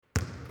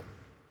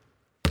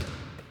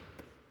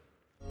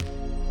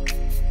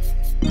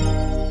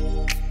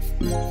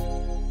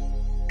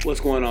What's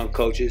going on,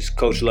 coaches?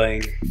 Coach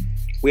Lane.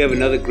 We have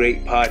another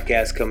great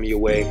podcast coming your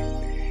way.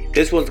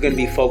 This one's going to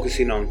be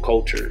focusing on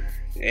culture.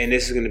 And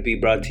this is going to be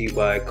brought to you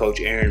by Coach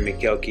Aaron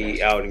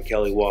McKelkey out in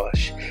Kelly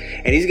Walsh.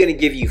 And he's going to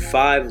give you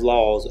 5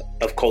 laws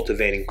of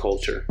cultivating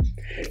culture.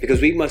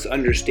 Because we must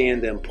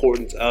understand the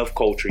importance of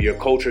culture. Your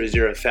culture is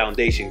your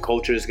foundation.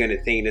 Culture is going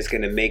to think that's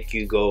going to make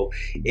you go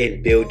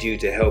and build you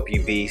to help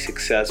you be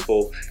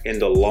successful in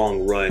the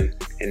long run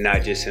and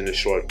not just in the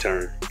short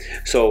term.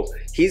 So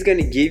he's going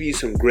to give you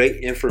some great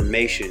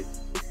information.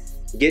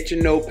 Get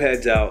your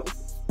notepads out.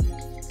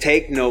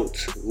 Take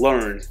notes,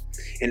 learn,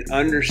 and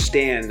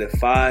understand the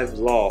 5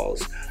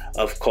 laws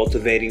of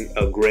cultivating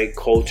a great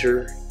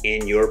culture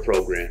in your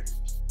program.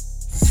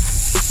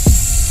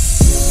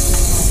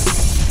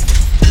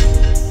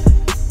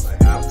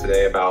 I have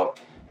today about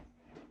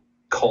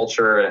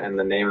culture and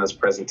the name of this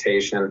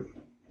presentation.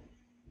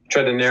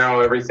 Tried to narrow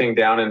everything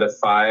down into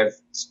 5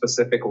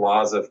 specific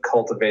laws of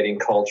cultivating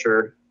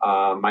culture.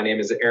 My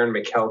name is Aaron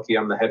McKelkey.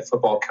 I'm the head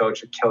football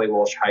coach at Kelly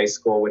Walsh High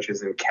School, which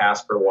is in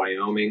Casper,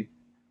 Wyoming.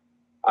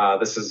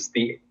 This is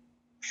the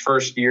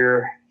first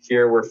year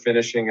here we're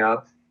finishing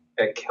up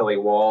at Kelly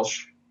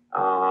Walsh.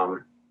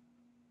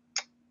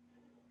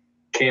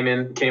 Came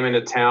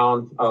into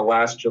town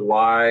last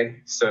July,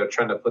 so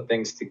trying to put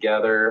things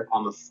together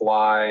on the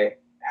fly.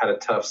 Had a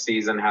tough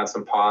season, had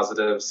some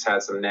positives,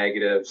 had some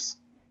negatives.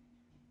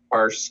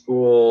 Our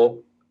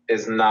school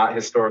is not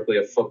historically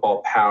a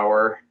football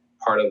power.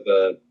 Part of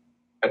the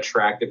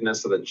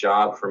attractiveness of the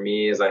job for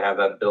me is I have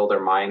that builder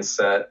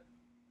mindset,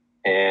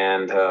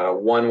 and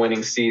one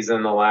winning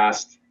season the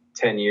last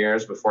 10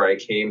 years before I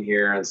came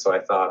here. And so I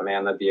thought,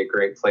 man, that'd be a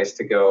great place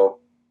to go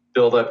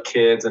build up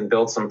kids and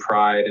build some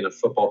pride in a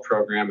football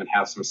program and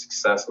have some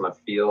success on the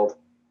field.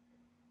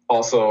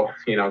 Also,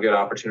 good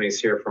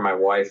opportunities here for my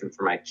wife and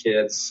for my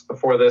kids.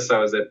 Before this, I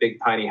was at Big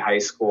Piney High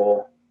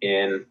School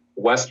in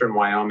Western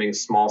Wyoming,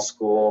 small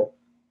school.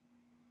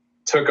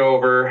 Took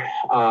over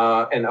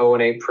an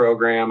 0-8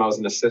 program. I was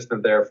an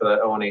assistant there for that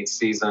 0-8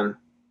 season.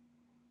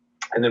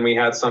 And then we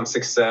had some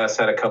success,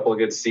 had a couple of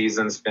good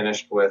seasons,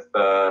 finished with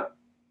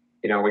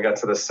we got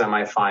to the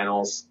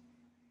semifinals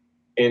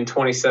in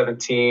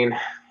 2017,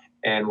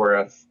 and we're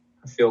a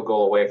field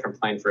goal away from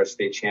playing for a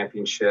state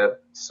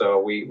championship. So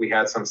we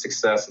had some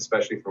success,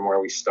 especially from where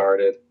we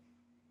started.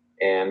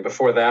 And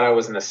before that, I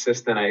was an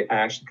assistant. I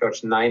actually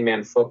coached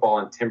 9-man football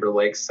in Timber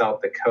Lake,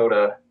 South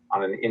Dakota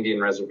on an Indian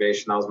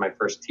reservation. That was my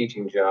first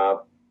teaching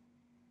job.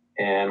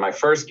 And my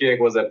first gig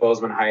was at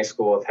Bozeman High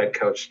School with head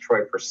coach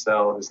Troy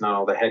Purcell, who's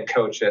now the head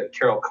coach at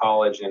Carroll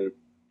College in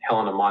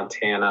Helena,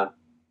 Montana.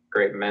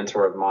 Great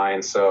mentor of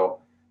mine. So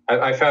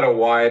I've had a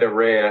wide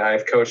array.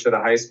 I've coached at a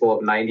high school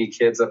of 90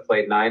 kids that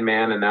played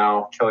 9-man, and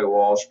now Kelly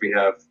Walsh, we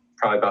have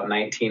probably about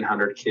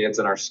 1,900 kids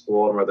in our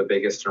school, and we're the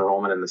biggest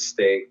enrollment in the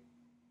state.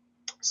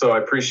 So I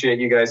appreciate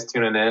you guys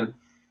tuning in.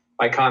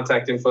 My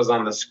contact info is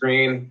on the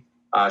screen.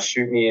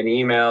 Shoot me an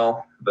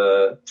email,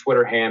 the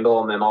Twitter handle,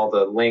 and then all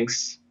the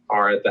links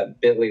are at that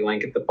bit.ly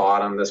link at the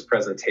bottom, this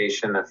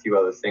presentation, a few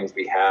other things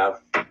we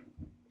have.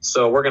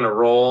 So we're going to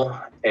roll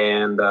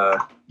and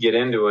get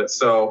into it.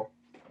 So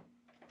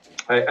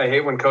I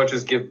hate when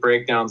coaches give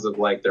breakdowns of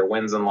like their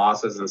wins and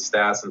losses and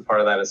stats, and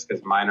part of that is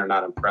because mine are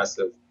not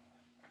impressive.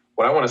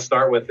 What I want to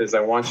start with is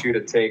I want you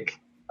to take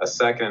a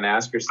second and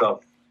ask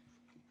yourself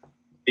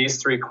these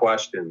 3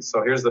 questions.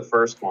 So here's the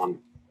first one.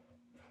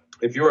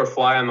 If you were a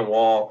fly on the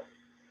wall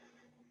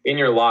in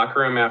your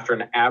locker room after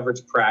an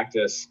average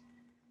practice,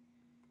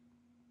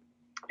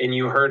 and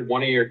you heard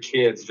one of your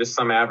kids, just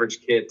some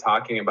average kid,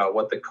 talking about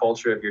what the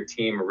culture of your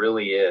team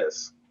really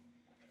is,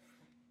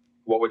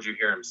 what would you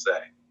hear him say?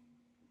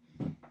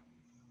 And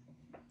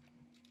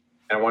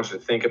I want you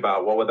to think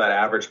about what would that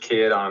average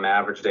kid on an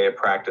average day of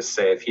practice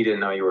say if he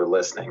didn't know you were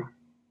listening.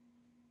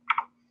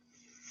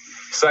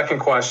 Second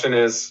question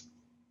is,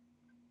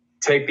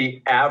 take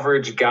the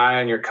average guy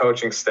on your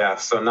coaching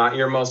staff. So not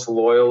your most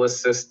loyal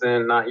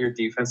assistant, not your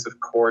defensive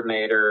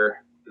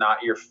coordinator,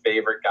 not your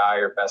favorite guy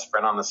or best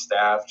friend on the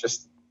staff,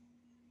 just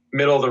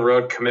middle of the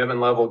road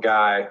commitment level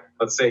guy.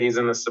 Let's say he's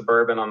in the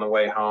Suburban on the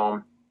way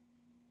home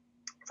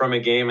from a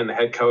game and the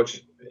head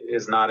coach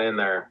is not in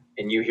there,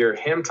 and you hear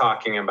him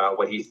talking about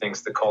what he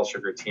thinks the culture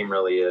of your team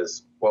really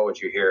is. What would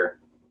you hear?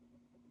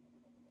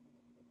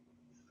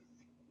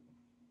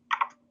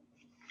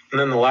 And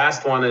then the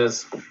last one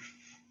is,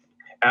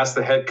 ask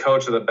the head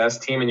coach of the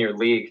best team in your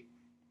league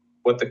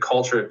what the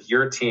culture of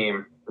your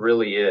team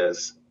really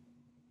is.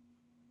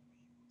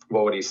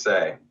 What would he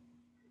say?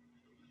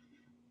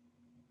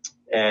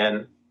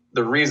 And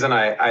the reason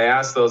I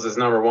ask those is,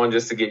 number one,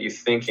 just to get you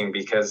thinking,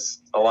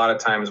 because a lot of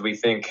times we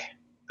think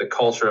the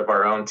culture of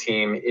our own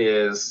team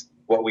is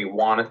what we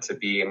want it to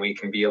be, and we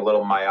can be a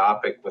little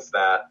myopic with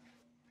that.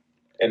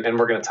 And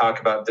we're going to talk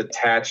about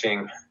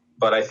detaching.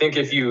 But I think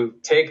if you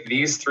take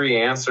these 3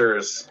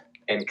 answers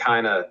and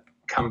kind of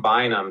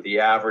combine them, the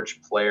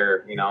average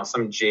player,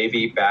 some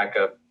JV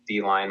backup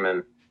D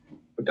lineman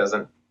who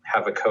doesn't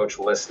have a coach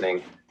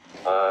listening,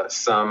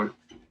 some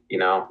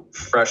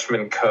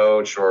freshman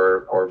coach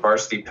or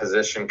varsity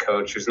position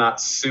coach who's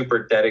not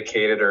super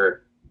dedicated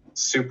or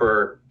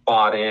super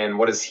bought in.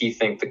 What does he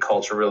think the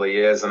culture really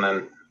is? And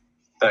then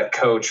that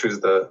coach who's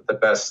the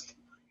best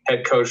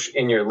head coach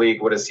in your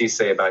league, what does he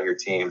say about your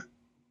team?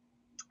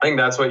 I think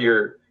that's what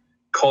your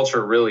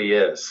culture really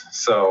is.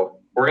 So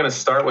we're going to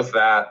start with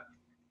that.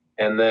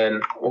 And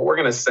then what we're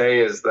going to say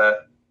is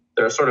that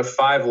there are sort of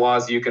 5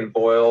 laws you can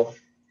boil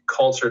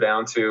culture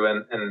down to.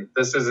 And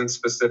this isn't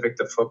specific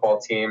to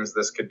football teams.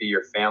 This could be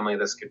your family.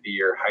 This could be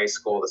your high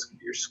school. This could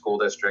be your school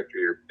district or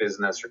your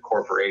business or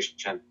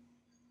corporation,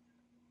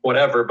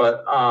 whatever.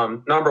 But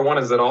number 1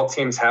 is that all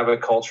teams have a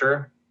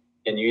culture,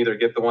 and you either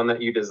get the one that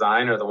you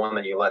design or the one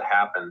that you let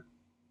happen.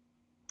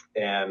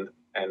 And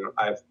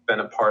I've been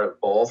a part of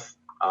both.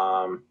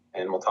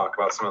 And we'll talk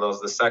about some of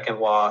those. The second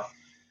law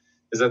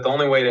is that the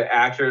only way to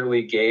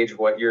accurately gauge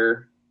what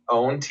your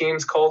own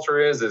team's culture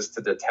is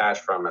to detach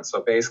from it.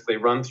 So basically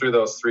run through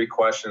those 3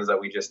 questions that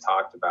we just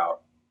talked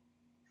about.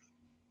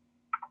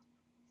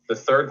 The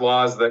third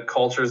law is that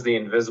culture is the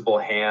invisible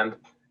hand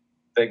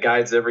that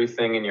guides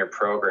everything in your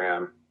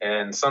program.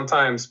 And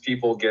sometimes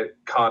people get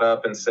caught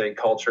up and say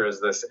culture is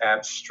this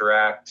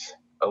abstract,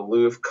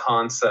 aloof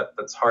concept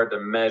that's hard to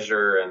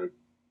measure and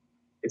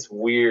it's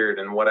weird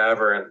and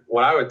whatever. And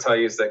what I would tell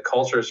you is that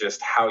culture is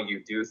just how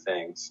you do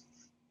things,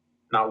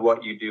 not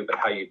what you do, but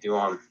how you do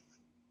them.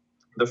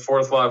 The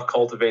fourth law of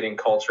cultivating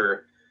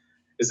culture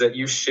is that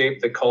you shape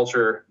the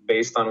culture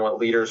based on what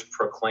leaders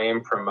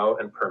proclaim,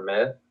 promote, and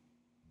permit.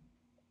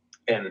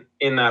 And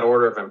in that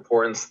order of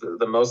importance,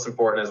 the most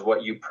important is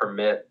what you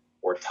permit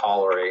or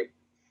tolerate.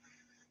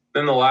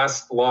 Then the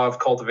last law of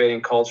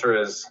cultivating culture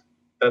is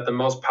that the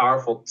most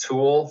powerful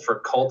tool for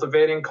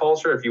cultivating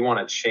culture, if you want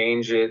to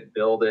change it,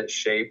 build it,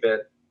 shape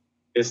it,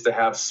 is to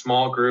have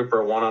small group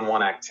or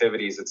one-on-one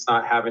activities. It's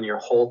not having your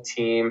whole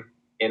team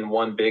in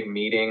one big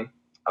meeting.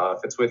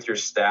 If it's with your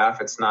staff,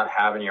 it's not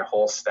having your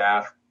whole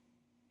staff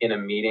in a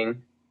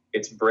meeting.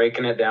 It's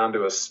breaking it down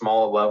to as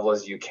small a level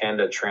as you can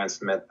to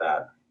transmit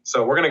that.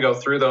 So we're going to go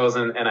through those,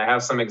 and I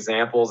have some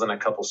examples and a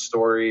couple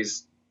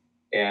stories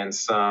and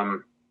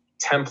some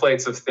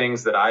templates of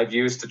things that I've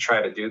used to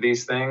try to do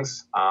these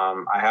things.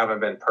 I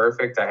haven't been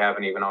perfect. I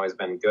haven't even always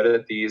been good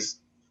at these.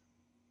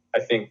 I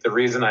think the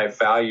reason I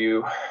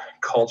value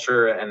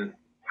culture and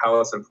how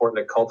it's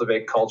important to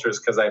cultivate culture is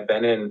because I've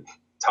been in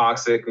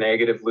toxic,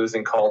 negative,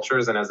 losing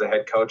cultures. And as a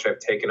head coach, I've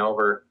taken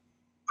over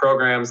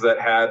programs that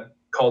had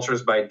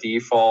cultures by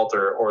default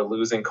or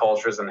losing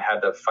cultures and had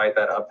to fight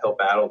that uphill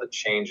battle to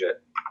change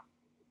it.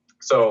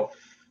 So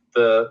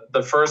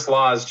the first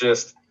law is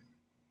just,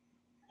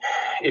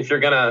 if you're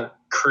going to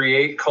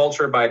create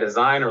culture by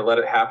design or let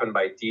it happen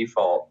by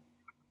default.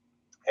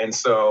 And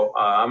so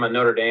I'm a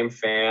Notre Dame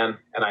fan,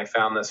 and I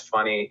found this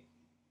funny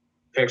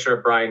picture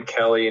of Brian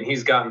Kelly, and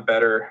he's gotten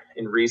better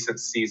in recent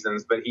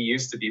seasons, but he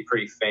used to be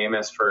pretty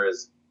famous for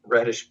his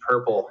reddish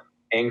purple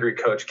angry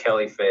Coach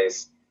Kelly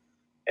face,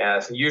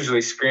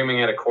 usually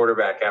screaming at a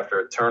quarterback after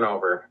a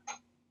turnover.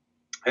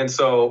 And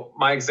so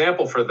my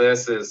example for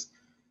this is,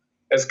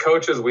 as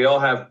coaches, we all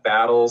have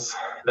battles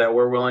that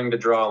we're willing to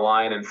draw a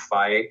line and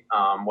fight,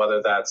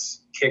 whether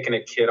that's kicking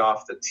a kid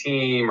off the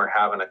team or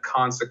having a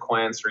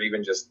consequence or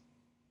even just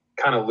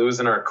kind of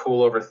losing our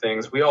cool over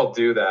things. We all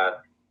do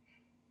that.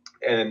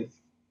 And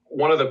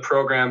one of the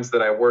programs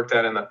that I worked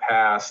at in the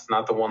past,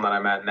 not the one that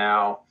I'm at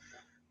now,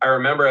 I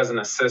remember as an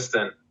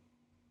assistant,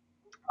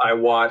 I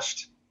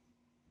watched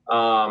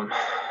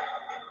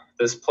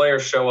this player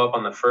show up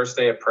on the first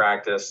day of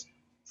practice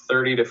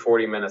 30 to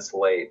 40 minutes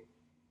late.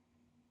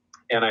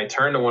 And I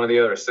turned to one of the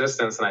other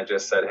assistants and I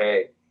just said,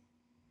 "Hey,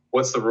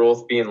 what's the rule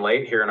with being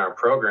late here in our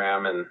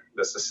program?" And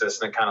this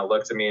assistant kind of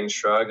looked at me and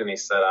shrugged, and he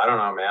said, "I don't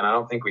know, man. I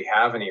don't think we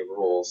have any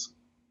rules."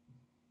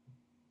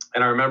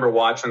 And I remember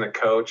watching the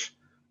coach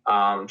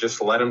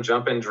just let him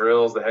jump in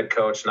drills, the head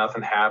coach,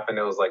 nothing happened.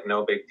 It was like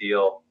no big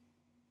deal.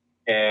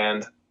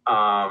 And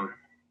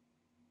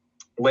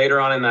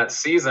later on in that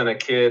season, a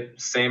kid,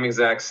 same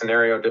exact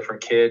scenario,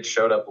 different kid,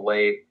 showed up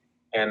late.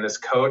 And this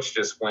coach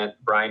just went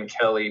Brian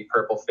Kelly,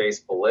 purple face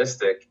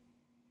ballistic.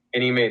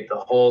 And he made the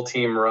whole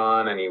team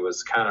run, and he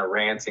was kind of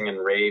ranting and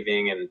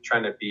raving and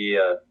trying to be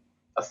a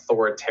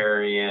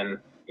authoritarian,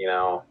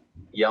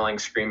 yelling,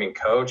 screaming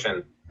coach.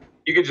 And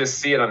you could just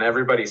see it on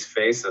everybody's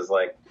faces.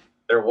 Like,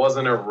 there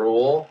wasn't a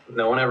rule.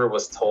 No one ever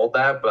was told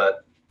that,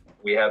 but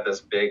we had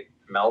this big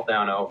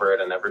meltdown over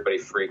it and everybody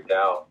freaked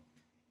out.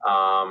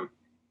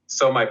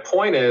 So my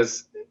point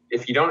is,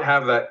 if you don't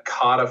have that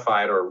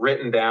codified or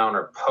written down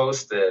or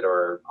posted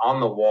or on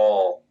the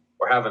wall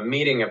or have a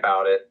meeting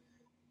about it,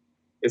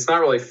 it's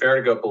not really fair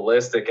to go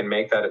ballistic and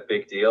make that a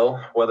big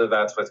deal, whether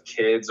that's with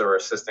kids or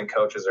assistant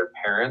coaches or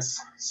parents.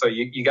 So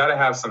you got to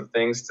have some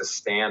things to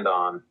stand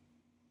on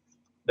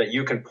that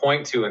you can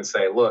point to and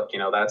say, look,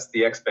 that's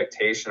the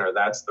expectation, or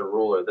that's the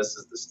rule, or this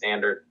is the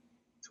standard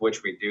to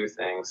which we do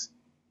things.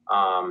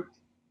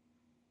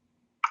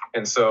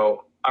 And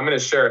so I'm going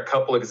to share a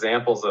couple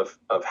examples of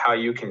how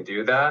you can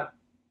do that.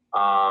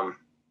 I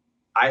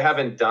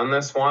haven't done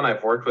this one.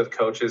 I've worked with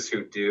coaches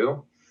who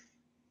do.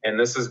 And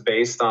this is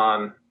based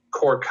on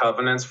core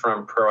covenants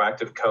from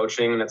Proactive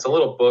Coaching. And it's a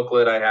little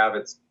booklet I have.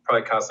 It's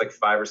probably costs like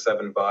 $5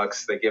 or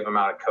 $7. They give them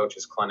out at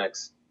coaches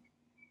clinics.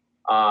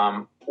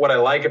 What I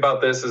like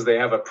about this is they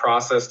have a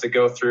process to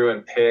go through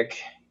and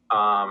pick.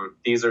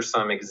 These are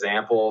some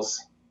examples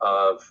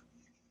of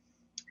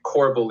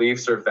core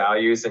beliefs or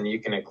values, and you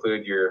can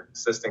include your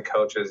assistant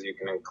coaches, you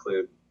can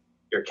include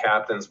your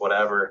captains,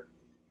 whatever.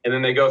 And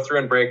then they go through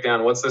and break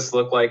down, what's this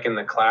look like in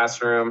the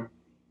classroom,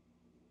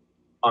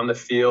 on the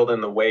field, in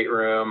the weight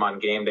room, on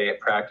game day at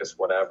practice,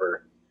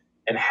 whatever,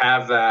 and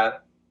have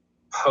that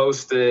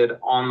posted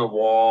on the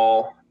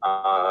wall,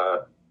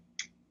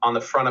 on the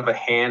front of a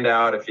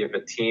handout. If you have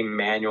a team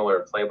manual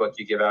or a playbook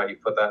you give out, you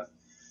put that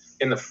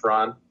in the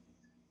front.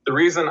 The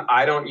reason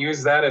I don't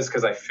use that is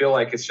because I feel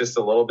like it's just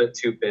a little bit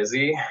too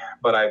busy,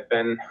 but I've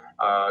been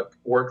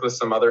worked with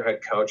some other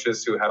head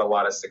coaches who had a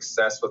lot of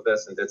success with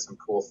this and did some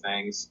cool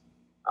things.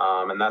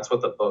 And that's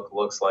what the book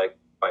looks like,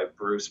 by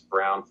Bruce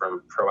Brown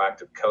from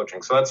Proactive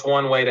Coaching. So that's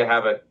one way to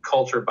have a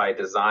culture by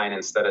design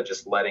instead of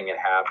just letting it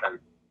happen.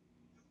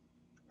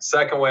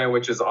 Second way,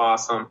 which is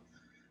awesome,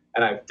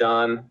 and I've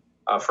done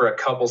for a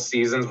couple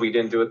seasons, we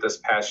didn't do it this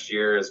past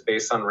year, is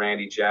based on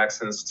Randy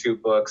Jackson's 2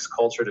 books,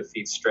 Culture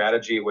Defeats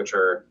Strategy, which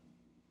are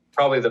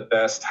probably the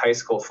best high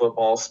school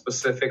football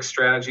specific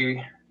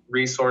strategy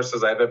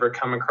resources I've ever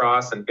come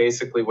across. And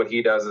basically what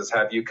he does is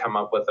have you come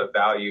up with a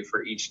value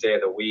for each day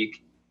of the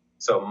week.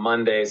 So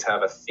Mondays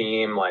have a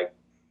theme like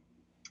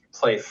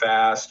play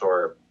fast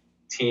or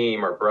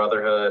team or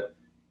brotherhood,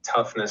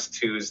 toughness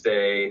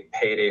Tuesday,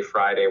 payday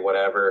Friday,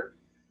 whatever.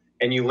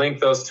 And you link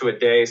those to a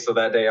day, so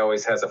that day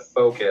always has a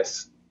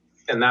focus.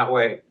 And that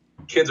way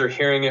kids are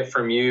hearing it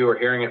from you or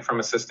hearing it from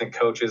assistant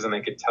coaches, and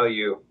they could tell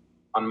you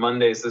on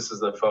Mondays, this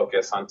is the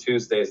focus. On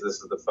Tuesdays,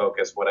 this is the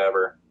focus,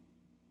 whatever.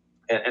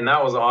 And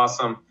that was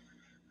awesome.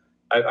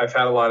 I've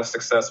had a lot of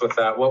success with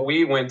that. What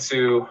we went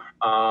to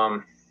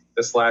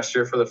this last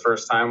year for the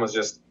first time was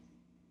just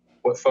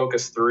what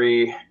Focus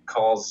 3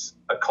 calls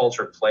a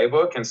culture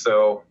playbook. And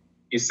so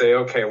you say,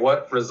 okay,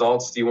 what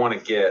results do you want to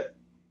get?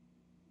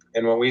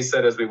 And what we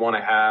said is we want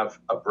to have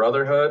a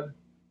brotherhood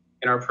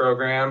in our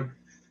program,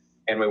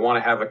 and we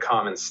want to have a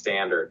common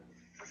standard.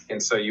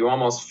 And so you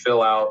almost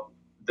fill out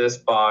this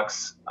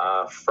box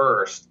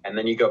first, and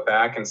then you go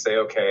back and say,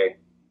 okay,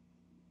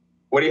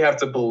 what do you have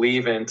to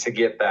believe in to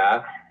get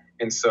that?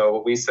 And so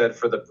what we said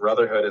for the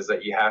brotherhood is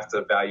that you have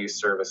to value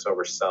service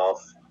over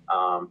self,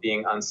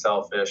 being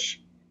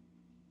unselfish.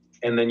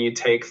 And then you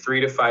take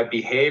 3 to 5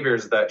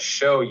 behaviors that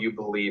show you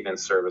believe in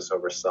service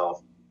over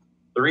self.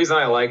 The reason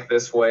I like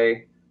this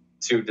way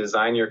to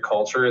design your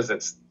culture is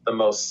it's the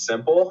most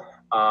simple.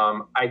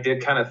 I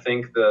did kind of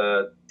think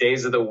the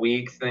days of the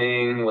week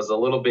thing was a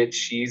little bit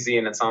cheesy,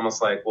 and it's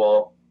almost like,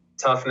 well,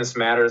 toughness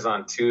matters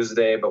on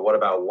Tuesday, but what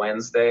about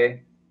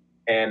Wednesday?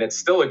 And it's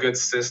still a good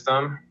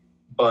system,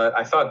 but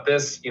I thought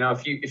this,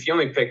 if you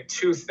only pick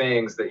 2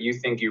 things that you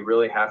think you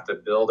really have to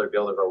build or be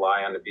able to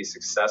rely on to be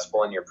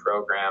successful in your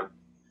program,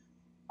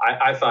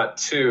 I thought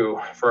 2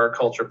 for our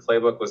culture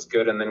playbook was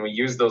good. And then we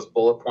use those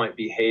bullet point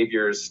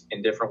behaviors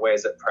in different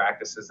ways at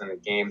practices and in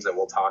games that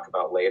we'll talk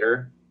about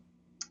later.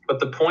 But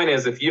the point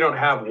is, if you don't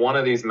have one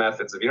of these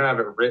methods, if you don't have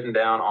it written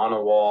down on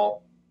a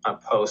wall, a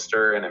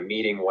poster, in a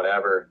meeting,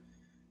 whatever,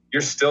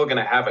 you're still going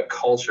to have a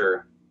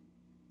culture,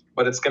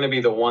 but it's going to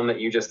be the one that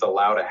you just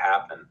allow to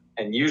happen.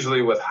 And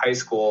usually with high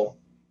school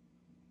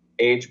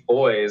age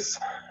boys,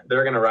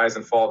 they're going to rise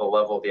and fall to the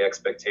level of the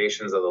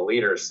expectations of the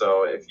leaders.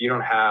 So if you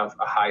don't have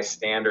a high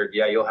standard,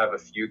 you'll have a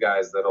few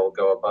guys that'll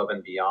go above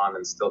and beyond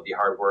and still be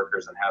hard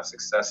workers and have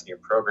success in your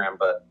program.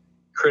 But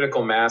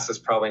critical mass is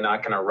probably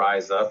not going to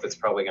rise up. It's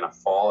probably going to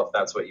fall if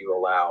that's what you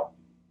allow.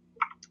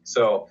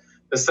 So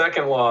the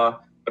second law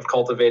of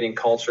cultivating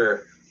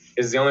culture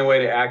is the only way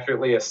to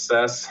accurately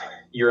assess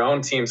your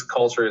own team's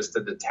culture is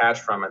to detach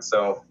from it.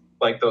 So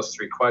like those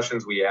 3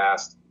 questions we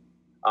asked,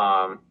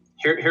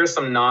 here's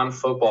some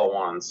non-football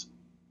ones.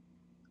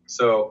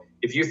 So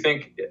if you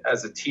think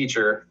as a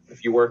teacher,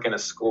 if you work in a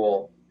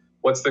school,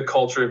 what's the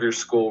culture of your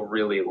school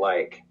really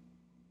like?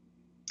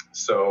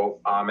 So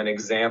an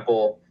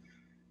example,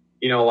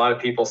 a lot of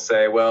people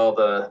say, well,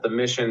 the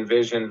mission,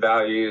 vision,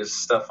 values,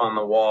 stuff on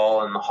the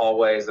wall and the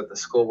hallways at the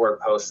school board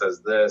post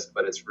says this,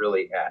 but it's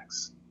really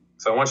X.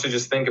 So I want you to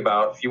just think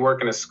about, if you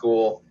work in a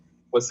school,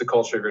 what's the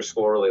culture of your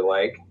school really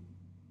like?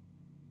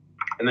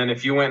 And then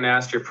if you went and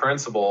asked your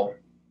principal,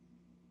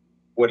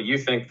 what do you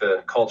think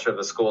the culture of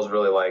the school is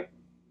really like?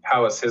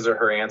 How is his or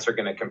her answer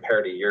going to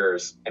compare to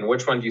yours? And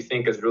which one do you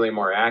think is really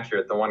more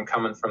accurate? The one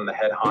coming from the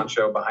head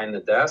honcho behind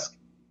the desk,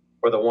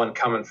 or the one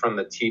coming from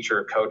the teacher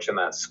or coach in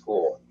that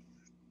school?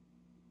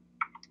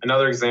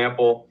 Another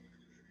example,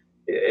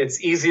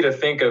 it's easy to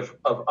think of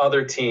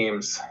other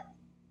teams.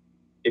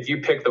 If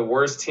you pick the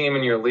worst team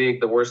in your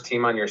league, the worst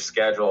team on your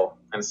schedule,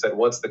 and said,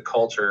 what's the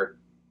culture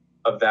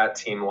of that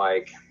team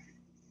like?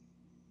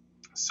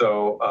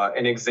 So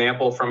an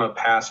example from a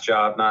past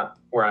job, not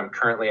where I'm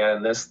currently at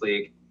in this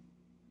league,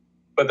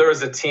 but there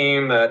was a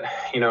team that,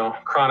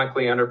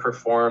 chronically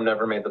underperformed,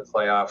 never made the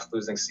playoffs,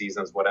 losing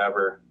seasons,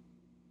 whatever.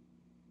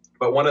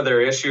 But one of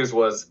their issues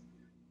was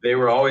they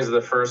were always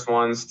the first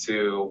ones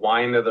to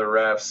whine to the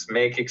refs,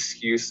 make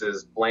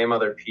excuses, blame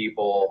other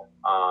people,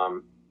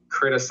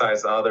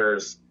 criticize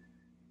others.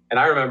 And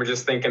I remember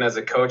just thinking as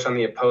a coach on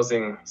the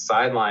opposing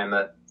sideline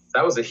that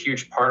was a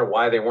huge part of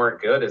why they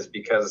weren't good, is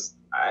because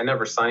I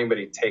never saw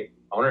anybody take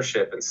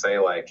ownership and say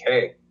like,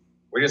 hey,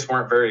 we just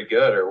weren't very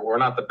good, or we're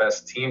not the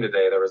best team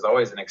today. There was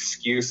always an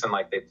excuse, and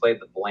like they played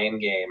the blame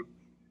game.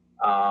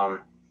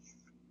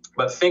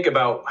 But think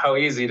about how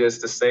easy it is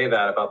to say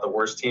that about the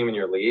worst team in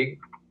your league.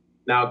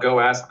 Now go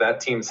ask that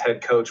team's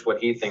head coach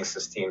what he thinks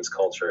his team's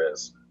culture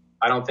is.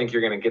 I don't think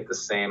you're going to get the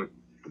same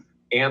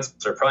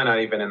answer, probably not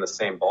even in the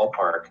same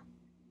ballpark.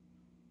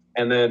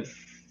 And then,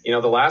 the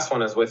last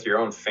one is with your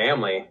own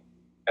family.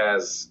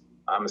 As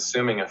I'm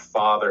assuming a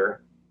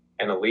father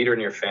and a leader in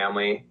your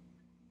family,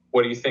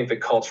 what do you think the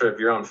culture of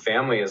your own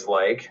family is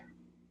like?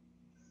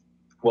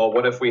 Well,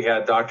 what if we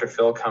had Dr.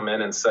 Phil come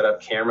in and set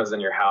up cameras in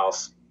your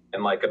house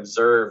and like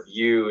observe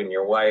you and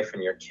your wife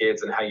and your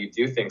kids and how you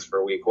do things for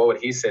a week? What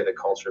would he say the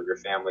culture of your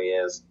family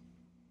is?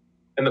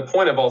 And the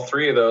point of all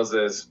three of those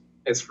is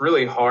it's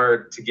really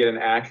hard to get an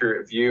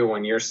accurate view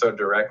when you're so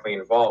directly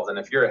involved. And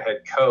if you're a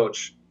head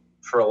coach,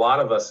 for a lot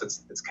of us,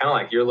 it's kind of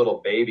like your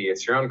little baby.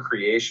 It's your own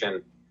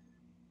creation.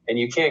 And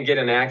you can't get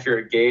an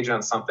accurate gauge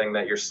on something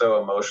that you're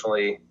so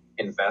emotionally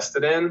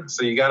invested in.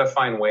 So you got to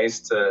find ways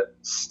to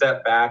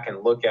step back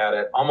and look at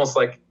it, almost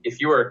like if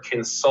you were a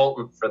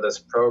consultant for this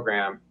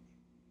program,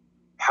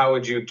 how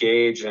would you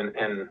gauge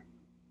and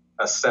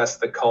assess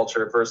the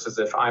culture versus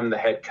if I'm the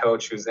head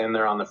coach who's in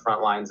there on the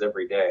front lines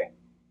every day?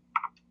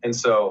 And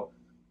so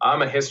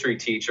I'm a history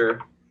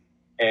teacher,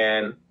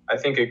 and I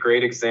think a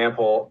great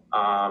example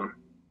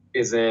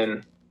is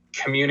in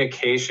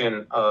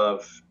communication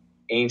of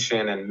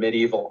ancient and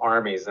medieval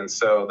armies. And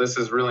so this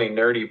is really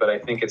nerdy, but I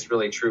think it's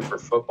really true for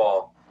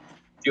football.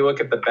 If you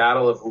look at the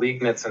Battle of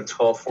Liegnitz in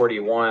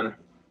 1241,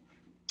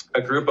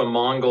 a group of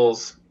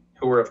Mongols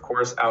who were, of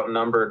course,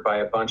 outnumbered by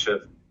a bunch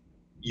of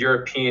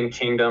European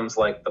kingdoms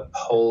like the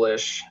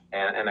Polish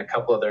and a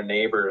couple of their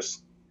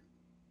neighbors,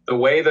 the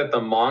way that the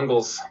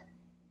Mongols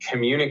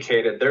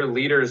communicated, their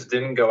leaders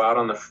didn't go out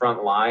on the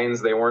front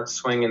lines. They weren't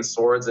swinging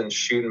swords and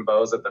shooting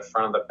bows at the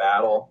front of the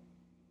battle,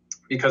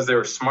 because they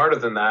were smarter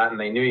than that, and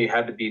they knew you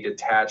had to be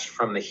detached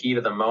from the heat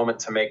of the moment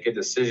to make good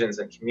decisions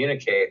and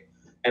communicate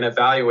and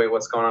evaluate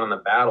what's going on in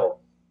the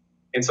battle.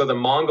 And so the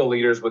Mongol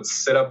leaders would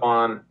sit up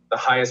on the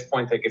highest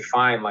point they could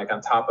find, like on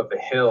top of a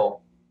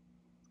hill,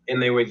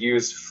 and they would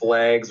use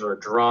flags or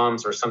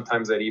drums, or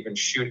sometimes they'd even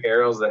shoot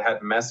arrows that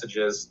had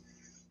messages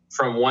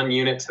from one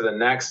unit to the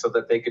next so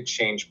that they could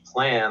change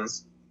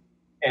plans.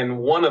 And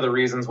one of the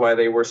reasons why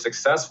they were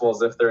successful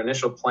is if their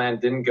initial plan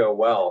didn't go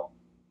well,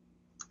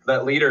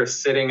 that leader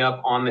sitting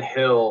up on the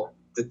hill,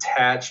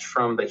 detached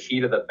from the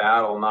heat of the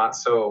battle, not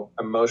so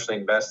emotionally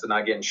invested,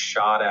 not getting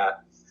shot at,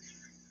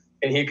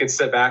 and he could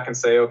sit back and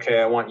say, okay,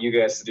 I want you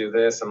guys to do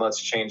this, and let's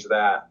change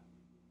that.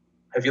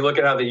 If you look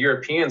at how the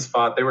Europeans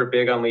fought, they were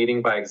big on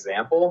leading by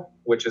example,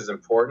 which is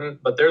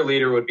important, but their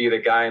leader would be the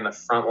guy in the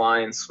front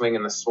line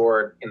swinging the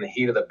sword in the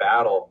heat of the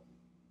battle.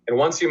 And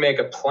once you make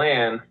a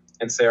plan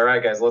and say, all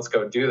right, guys, let's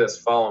go do this,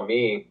 follow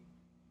me,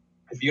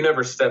 if you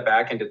never step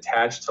back and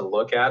detach to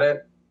look at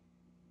it,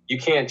 you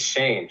can't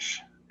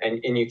change,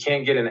 and you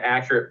can't get an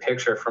accurate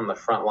picture from the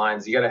front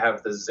lines. You got to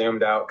have the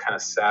zoomed out kind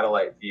of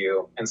satellite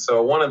view. And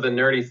so one of the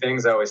nerdy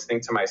things I always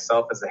think to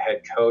myself as a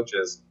head coach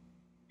is,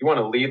 you want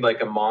to lead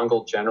like a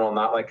Mongol general,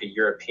 not like a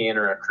European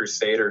or a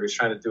crusader who's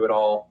trying to do it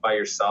all by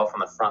yourself on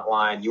the front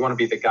line. You want to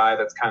be the guy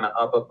that's kind of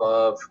up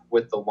above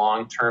with the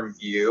long-term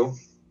view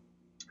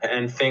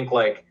and think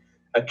like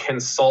a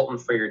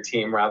consultant for your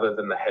team rather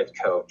than the head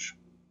coach.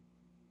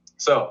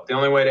 So the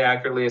only way to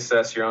accurately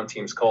assess your own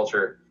team's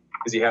culture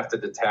is you have to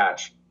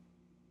detach.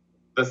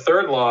 The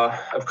third law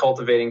of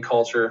cultivating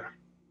culture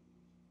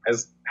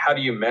is, how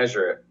do you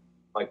measure it?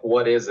 Like,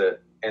 what is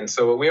it? And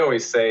so what we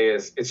always say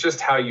is, it's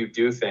just how you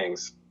do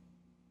things.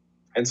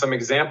 And some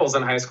examples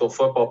in high school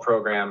football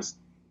programs,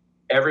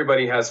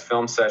 everybody has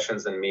film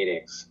sessions and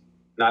meetings.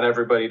 Not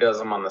everybody does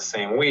them on the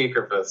same week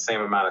or for the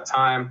same amount of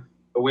time,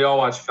 but we all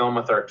watch film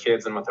with our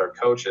kids and with our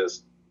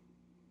coaches.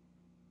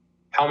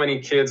 How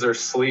many kids are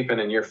sleeping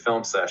in your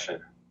film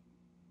session?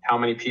 How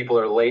many people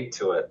are late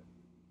to it?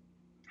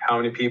 How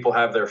many people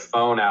have their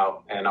phone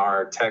out and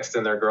are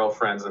texting their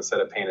girlfriends instead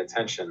of paying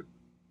attention?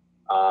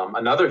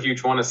 Another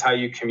huge one is how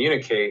you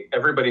communicate.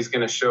 Everybody's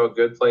going to show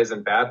good plays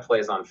and bad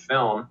plays on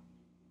film.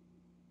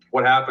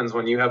 What happens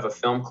when you have a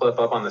film clip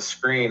up on the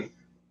screen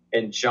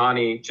and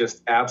Johnny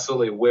just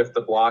absolutely whiffed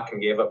the block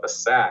and gave up a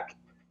sack?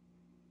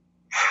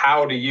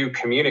 How do you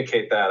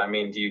communicate that? I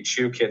mean, do you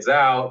chew kids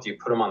out? Do you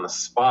put them on the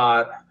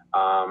spot?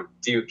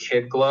 Do you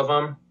kid glove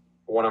them?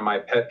 One of my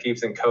pet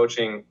peeves in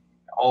coaching,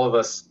 all of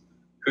us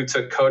who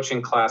took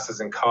coaching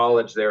classes in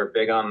college, they were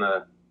big on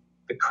the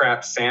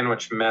crap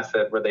sandwich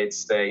method, where they'd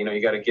say,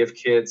 you got to give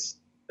kids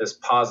this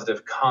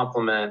positive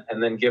compliment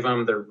and then give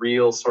them the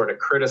real sort of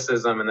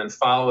criticism and then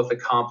follow with the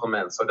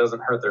compliment so it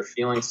doesn't hurt their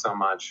feelings so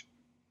much.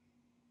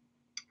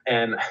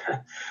 And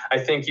I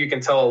think you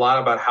can tell a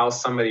lot about how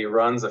somebody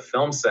runs a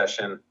film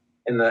session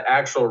And the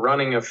actual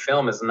running of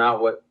film is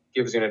not what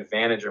gives you an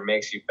advantage or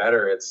makes you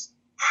better. It's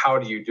how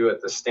do you do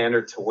it, the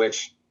standard to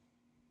which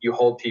you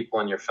hold people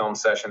in your film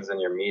sessions and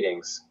your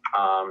meetings.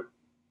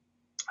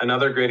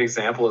 Another great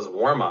example is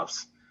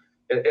warm-ups.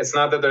 It's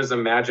not that there's a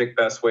magic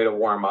best way to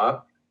warm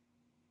up,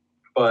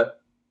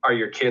 but are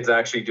your kids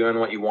actually doing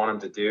what you want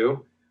them to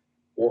do?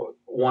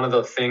 One of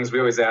the things we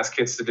always ask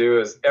kids to do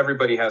is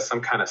everybody has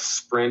some kind of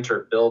sprint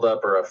or build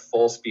up or a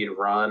full speed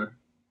run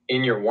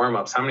in your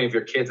warm-ups. How many of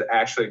your kids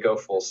actually go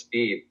full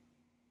speed?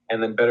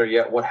 And then better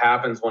yet, what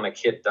happens when a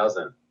kid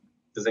doesn't?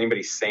 Does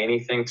anybody say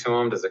anything to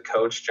them? Does a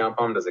coach jump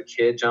them? Does a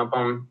kid jump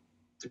them?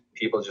 Do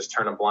people just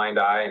turn a blind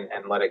eye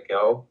and let it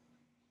go?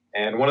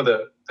 And one of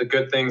the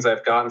good things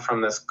I've gotten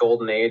from this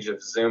golden age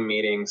of Zoom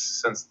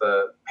meetings since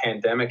the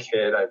pandemic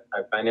hit,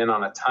 I've been in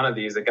on a ton of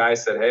these. A guy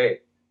said, hey,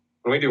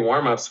 when we do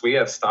warm-ups, we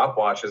have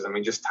stopwatches and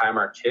we just time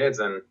our kids,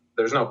 and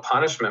there's no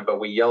punishment, but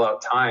we yell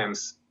out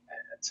times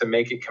to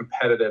make it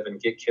competitive and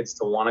get kids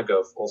to want to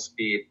go full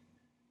speed.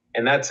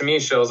 And that to me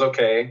shows,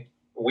 okay,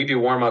 we do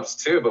warm-ups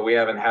too, but we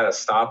haven't had a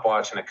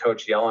stopwatch and a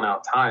coach yelling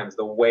out times.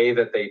 The way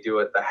that they do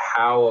it, the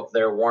how of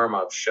their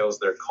warm-up shows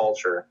their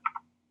culture.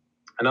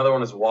 Another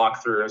one is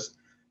walkthroughs.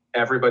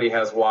 Everybody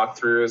has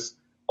walkthroughs.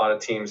 A lot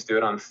of teams do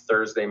it on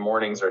Thursday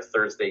mornings or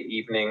Thursday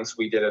evenings.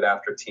 We did it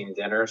after team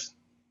dinners.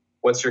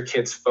 What's your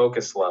kid's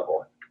focus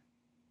level?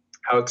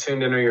 How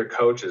tuned in are your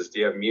coaches? Do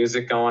you have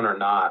music going or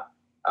not?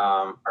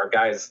 Are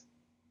guys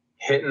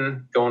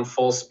hitting, going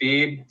full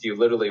speed? Do you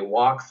literally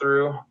walk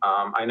through?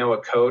 I know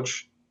a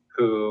coach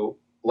who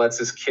lets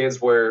his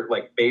kids wear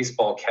like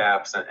baseball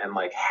caps and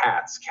like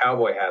hats,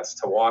 cowboy hats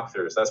to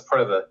walkthroughs. That's part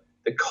of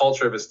the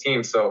culture of his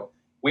team. So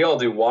we all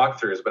do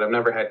walkthroughs, but I've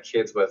never had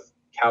kids with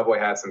cowboy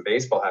hats and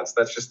baseball hats.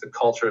 That's just the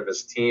culture of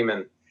his team,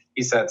 and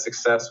he's had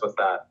success with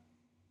that.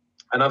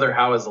 Another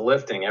how is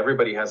lifting.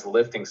 Everybody has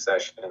lifting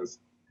sessions,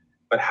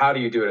 but how do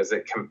you do it? Is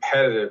it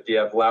competitive? Do you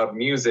have loud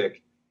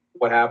music?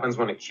 What happens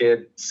when a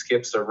kid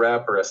skips a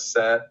rep or a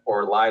set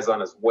or lies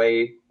on his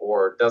weight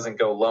or doesn't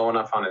go low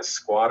enough on his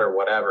squat or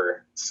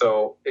whatever?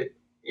 So,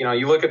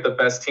 you look at the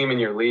best team in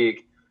your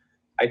league,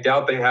 I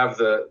doubt they have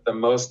the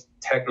most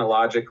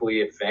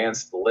technologically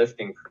advanced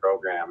lifting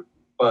program,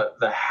 but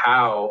the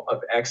how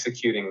of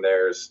executing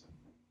theirs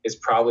is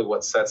probably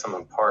what sets them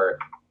apart.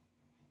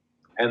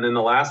 And then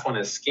the last one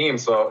is scheme.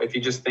 So if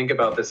you just think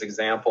about this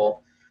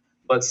example,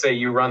 let's say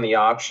you run the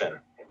option.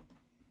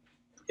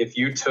 If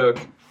you took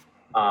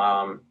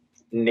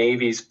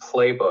Navy's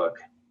playbook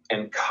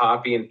and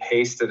copy and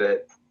pasted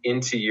it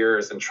into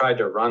yours and tried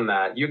to run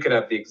that, you could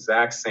have the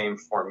exact same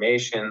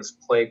formations,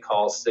 play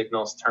calls,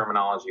 signals,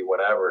 terminology,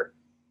 whatever.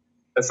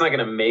 That's not going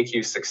to make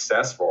you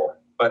successful,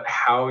 but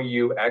how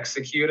you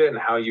execute it and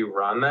how you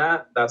run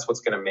that, that's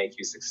what's going to make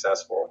you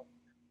successful.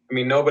 I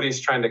mean,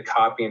 nobody's trying to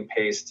copy and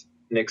paste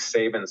Nick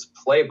Saban's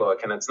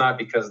playbook, and it's not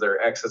because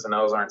their X's and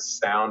O's aren't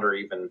sound or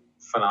even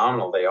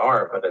phenomenal. They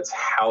are, but it's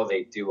how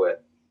they do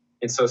it.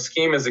 And so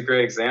scheme is a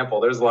great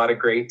example. There's a lot of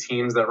great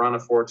teams that run a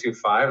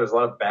 4-2-5. There's a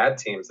lot of bad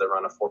teams that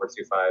run a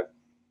 4-2-5.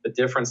 The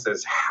difference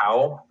is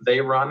how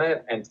they run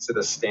it and to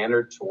the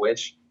standard to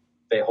which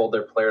they hold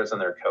their players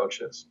and their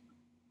coaches.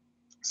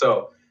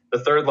 So the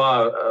third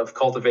law of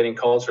cultivating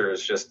culture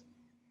is just,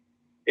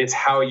 it's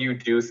how you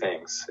do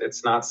things.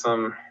 It's not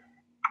some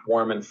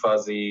warm and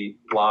fuzzy,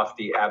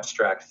 lofty,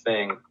 abstract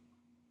thing.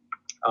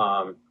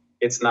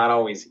 It's not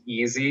always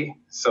easy.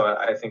 So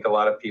I think a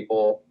lot of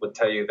people would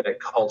tell you that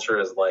culture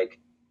is like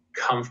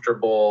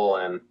comfortable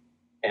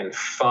and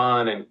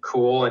fun and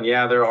cool. And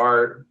yeah, there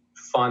are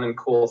fun and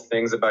cool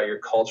things about your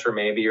culture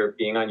maybe, or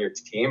being on your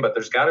team, but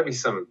there's got to be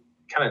some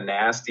kind of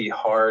nasty,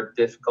 hard,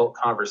 difficult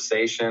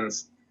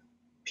conversations,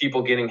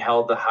 people getting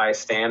held to high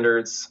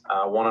standards,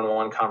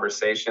 one-on-one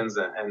conversations,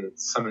 and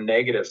some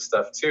negative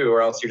stuff too,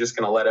 or else you're just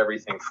going to let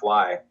everything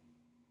fly.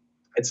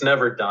 It's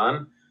never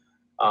done.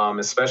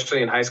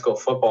 Especially in high school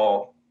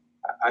football.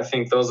 I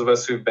think those of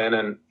us who've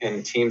been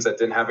in teams that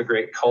didn't have a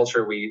great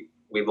culture, we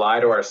lie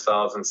to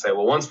ourselves and say,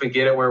 well, once we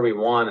get it where we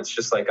want, it's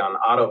just like on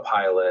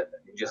autopilot.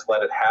 You just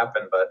let it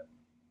happen. But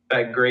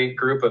that great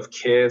group of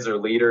kids or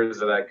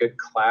leaders or that good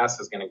class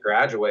is going to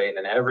graduate.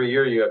 And every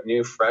year you have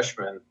new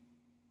freshmen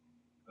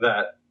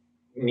that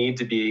need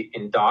to be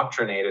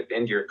indoctrinated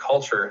into your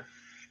culture.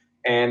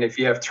 And if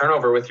you have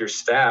turnover with your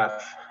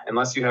staff,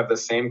 unless you have the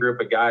same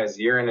group of guys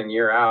year in and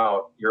year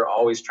out, you're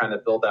always trying to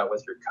build that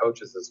with your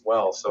coaches as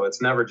well. So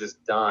it's never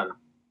just done.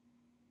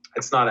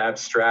 It's not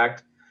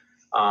abstract.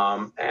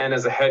 And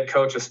as a head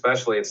coach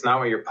especially, it's not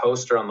what your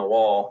poster on the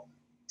wall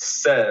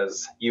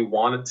says you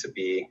want it to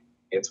be.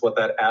 It's what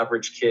that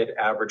average kid,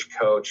 average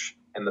coach,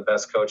 and the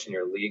best coach in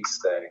your league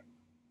say.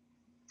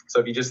 So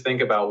if you just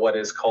think about what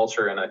is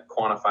culture in a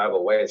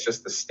quantifiable way, it's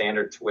just the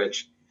standard to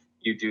which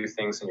you do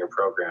things in your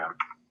program.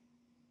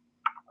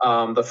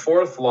 The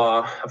fourth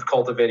law of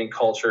cultivating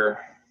culture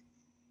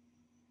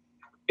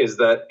is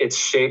that it's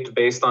shaped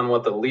based on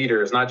what the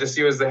leaders, not just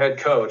you as the head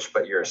coach,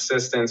 but your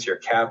assistants, your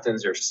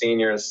captains, your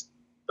seniors,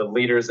 the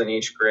leaders in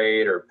each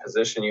grade or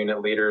position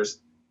unit leaders.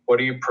 What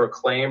do you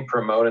proclaim,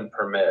 promote, and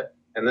permit?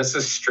 And this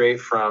is straight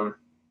from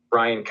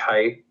Brian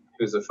Kite,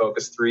 who's a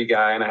Focus 3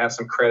 guy, and I have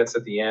some credits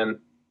at the end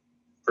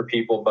for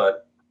people,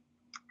 but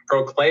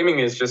proclaiming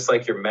is just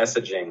like your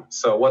messaging.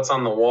 So what's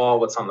on the wall,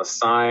 what's on the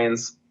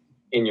signs,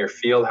 in your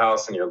field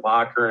house, in your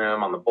locker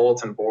room, on the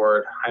bulletin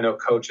board. I know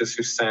coaches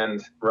who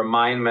send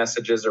remind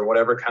messages or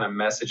whatever kind of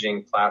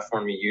messaging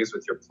platform you use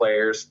with your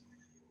players.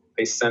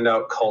 They send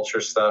out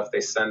culture stuff. They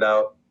send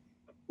out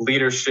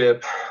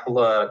leadership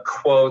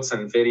quotes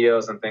and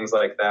videos and things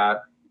like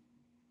that.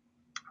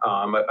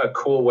 A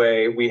cool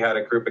way, we had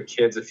a group of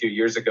kids a few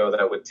years ago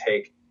that would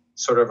take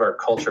sort of our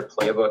culture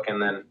playbook,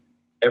 and then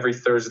every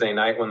Thursday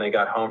night when they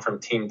got home from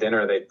team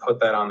dinner, they'd put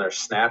that on their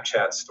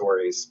Snapchat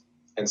stories.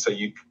 And so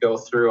you go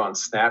through on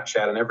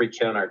Snapchat, and every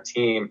kid on our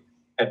team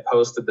had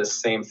posted the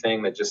same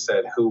thing that just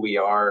said who we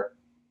are,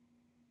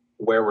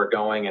 where we're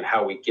going, and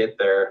how we get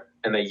there.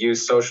 And they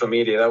used social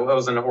media. That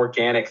was an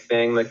organic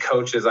thing. The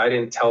coaches, I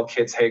didn't tell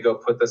kids, hey, go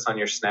put this on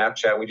your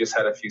Snapchat. We just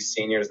had a few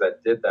seniors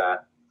that did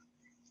that.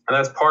 And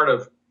that's part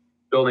of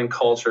building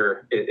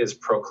culture, is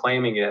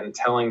proclaiming it and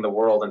telling the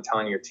world and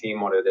telling your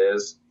team what it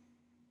is.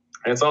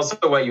 And it's also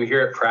what you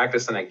hear at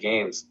practice and at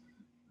games.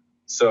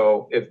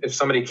 So if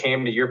somebody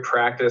came to your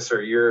practice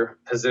or your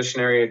position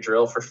area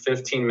drill for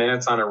 15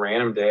 minutes on a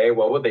random day,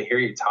 what would they hear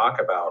you talk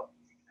about?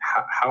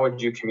 How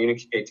would you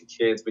communicate to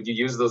kids? Would you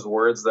use those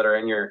words that are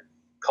in your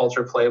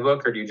culture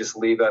playbook, or do you just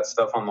leave that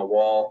stuff on the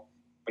wall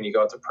when you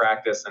go out to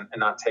practice and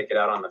not take it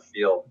out on the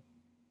field?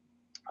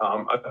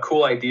 A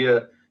cool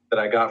idea that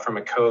I got from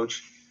a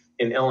coach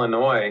in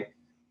Illinois,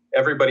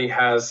 everybody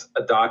has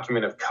a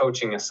document of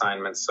coaching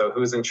assignments. So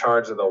who's in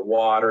charge of the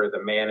water,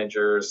 the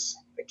managers,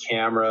 the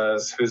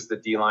cameras, who's the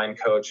D-line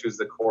coach, who's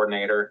the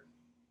coordinator.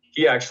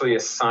 He actually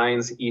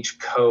assigns each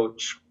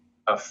coach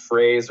a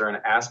phrase or an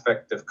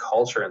aspect of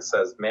culture and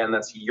says, man,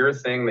 that's your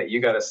thing that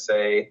you got to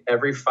say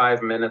every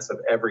 5 minutes of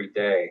every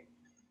day.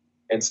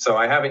 And so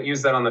I haven't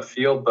used that on the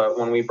field, but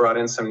when we brought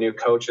in some new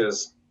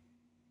coaches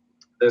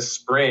this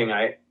spring,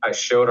 I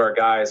showed our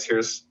guys,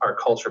 here's our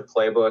culture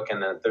playbook,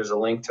 and there's a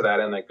link to that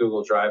in the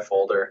Google Drive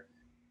folder.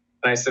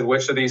 And I said,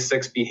 which of these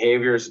 6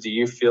 behaviors do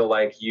you feel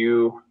like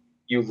you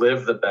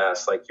live the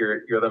best, like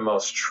you're the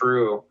most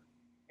true?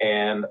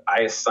 And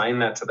I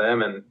assigned that to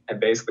them and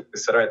basically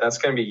said, all right, that's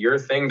going to be your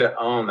thing to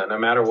own, that no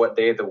matter what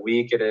day of the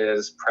week it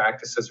is,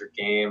 practices or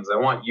games, I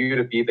want you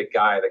to be the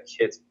guy that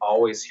kids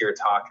always hear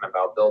talking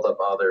about, build up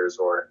others,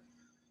 or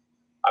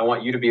I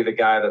want you to be the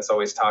guy that's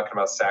always talking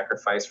about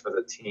sacrifice for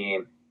the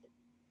team.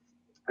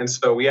 And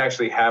so we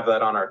actually have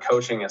that on our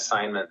coaching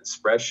assignment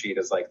spreadsheet,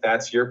 is like,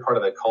 that's your part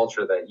of the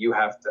culture that you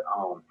have to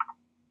own.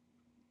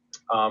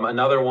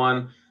 Another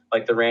one,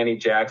 like the Randy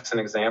Jackson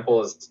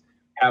example, is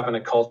having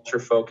a culture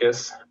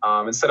focus.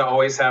 Instead of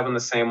always having the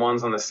same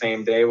ones on the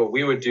same day, what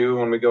we would do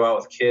when we go out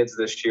with kids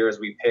this year is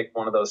we picked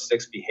one of those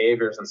 6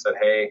 behaviors and said,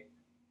 hey,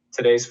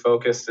 today's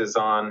focus is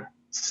on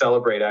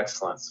celebrate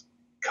excellence.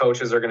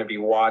 Coaches are going to be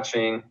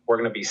watching. We're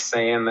going to be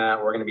saying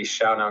that. We're going to be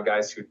shouting out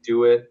guys who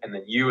do it. And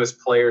then you as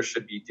players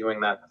should be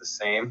doing that the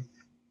same.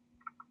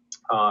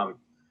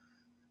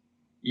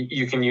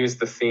 You can use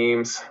the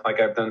themes. Like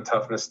I've done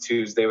Toughness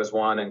Tuesday was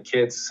one, and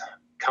kids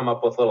come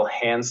up with little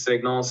hand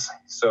signals.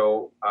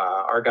 So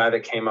our guy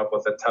that came up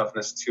with a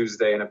Toughness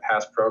Tuesday in a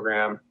past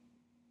program,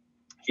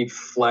 he'd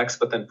flex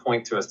but then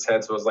point to his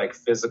head. So it was like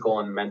physical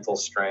and mental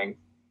strength.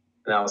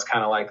 And that was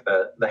kind of like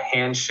the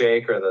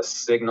handshake or the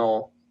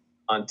signal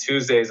on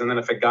Tuesdays. And then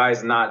if a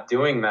guy's not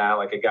doing that,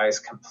 like a guy's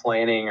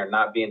complaining or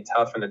not being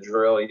tough in a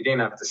drill, you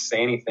didn't have to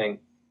say anything.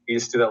 You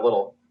just do that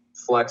little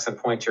flex and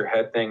point your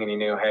head thing, and you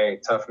knew, hey,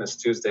 Toughness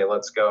Tuesday,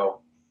 let's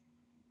go.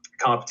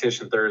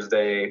 Competition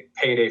Thursday,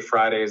 Payday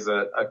Friday is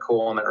a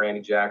cool one that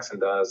Randy Jackson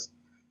does.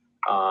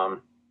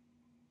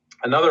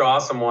 Another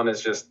awesome one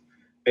is just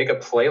make a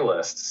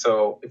playlist.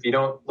 So if you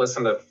don't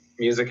listen to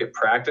music at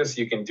practice,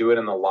 you can do it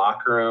in the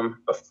locker room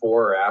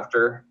before or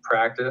after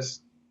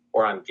practice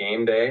or on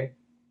game day.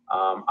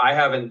 I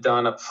haven't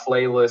done a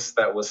playlist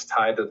that was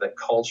tied to the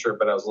culture,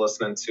 but I was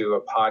listening to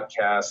a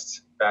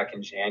podcast back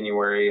in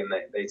January, and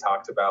they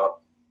talked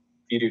about,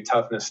 if you do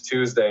Toughness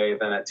Tuesday,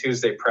 then at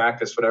Tuesday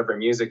practice, whatever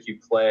music you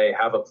play,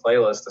 have a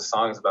playlist of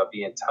songs about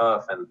being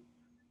tough. And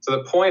so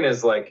the point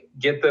is, like,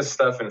 get this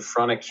stuff in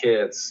front of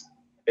kids.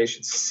 They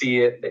should see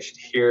it. They should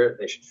hear it.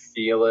 They should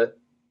feel it.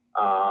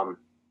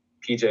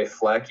 PJ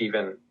Fleck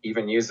even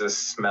uses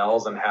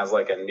smells and has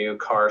like a new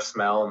car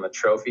smell in the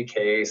trophy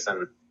case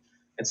and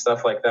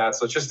stuff like that.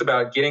 So it's just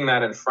about getting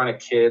that in front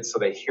of kids so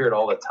they hear it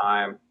all the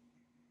time.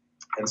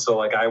 And so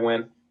like I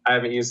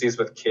haven't used these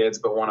with kids,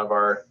 but one of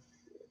our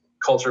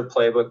culture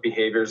playbook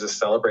behaviors is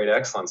celebrate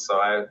excellence. So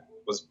I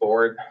was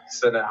bored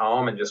sitting at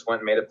home and just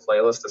went and made a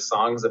playlist of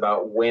songs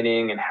about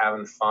winning and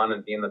having fun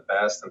and being the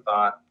best, and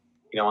thought,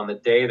 on the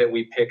day that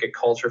we pick a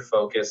culture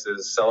focus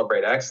is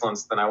celebrate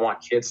excellence, then I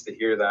want kids to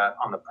hear that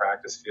on the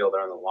practice field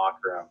or in the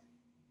locker room.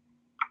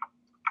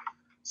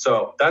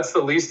 So that's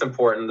the least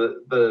important.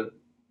 The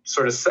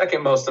sort of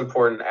second most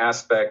important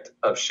aspect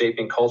of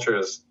shaping culture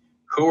is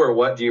who or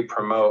what do you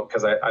promote?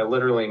 Because I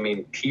literally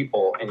mean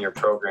people in your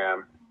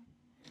program.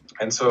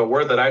 And so a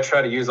word that I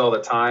try to use all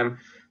the time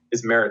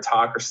is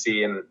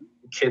meritocracy. And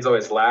kids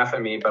always laugh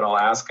at me, but I'll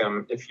ask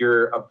them, if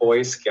you're a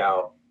Boy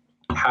Scout,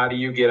 how do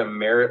you get a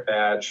merit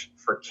badge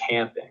for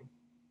camping?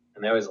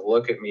 And they always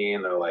look at me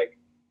and they're like,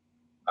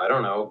 I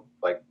don't know,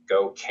 like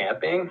go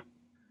camping?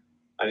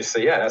 I just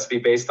say, yeah, it has to be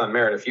based on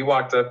merit. If you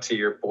walked up to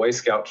your Boy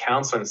Scout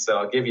counselor and said,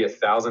 I'll give you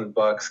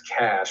 $1,000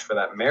 cash for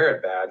that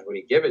merit badge, would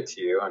he give it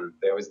to you? And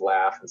they always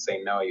laugh and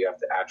say, no, you have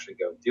to actually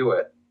go do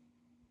it.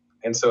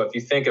 And so if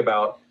you think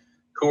about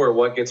who or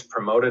what gets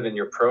promoted in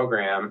your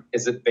program,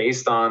 is it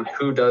based on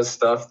who does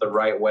stuff the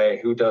right way,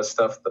 who does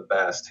stuff the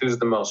best, who's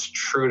the most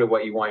true to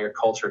what you want your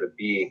culture to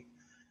be?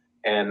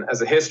 And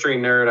as a history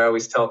nerd, I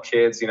always tell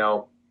kids,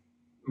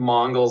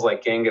 Mongols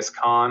like Genghis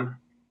Khan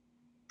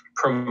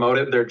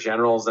promoted their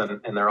generals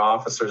and their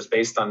officers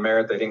based on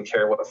merit. They didn't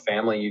care what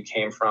family you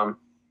came from,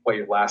 what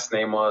your last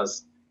name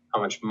was,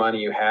 how much money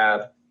you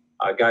had.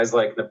 Guys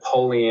like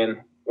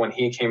Napoleon, when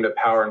he came to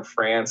power in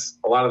France,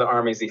 a lot of the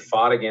armies he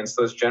fought against,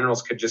 those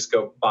generals could just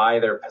go buy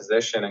their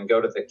position and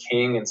go to the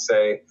king and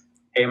say,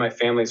 hey, my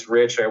family's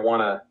rich, I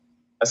want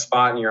a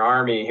spot in your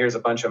army, here's a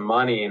bunch of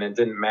money. And it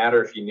didn't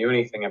matter if you knew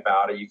anything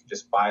about it, you could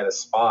just buy the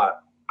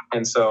spot.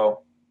 And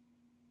so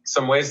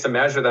some ways to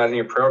measure that in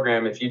your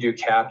program, if you do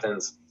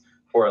captains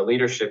or a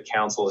leadership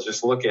council, is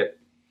just look at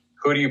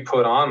who do you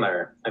put on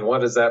there and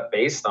what is that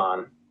based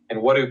on?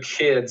 And what do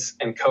kids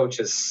and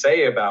coaches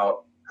say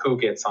about who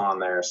gets on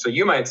there? So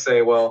you might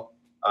say, well,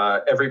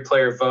 every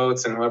player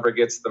votes and whoever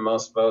gets the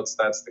most votes,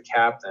 that's the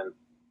captain.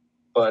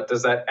 But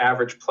does that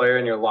average player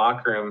in your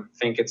locker room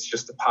think it's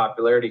just a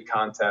popularity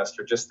contest,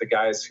 or just the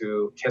guys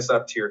who kiss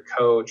up to your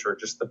coach, or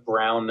just the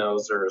brown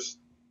nosers?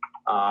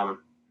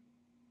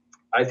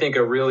 I think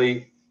a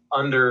really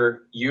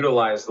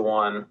underutilized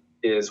one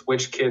is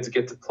which kids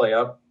get to play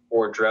up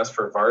or dress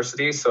for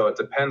varsity. So it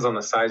depends on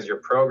the size of your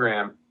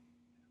program.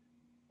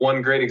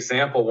 One great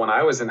example, when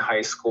I was in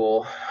high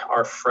school,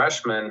 our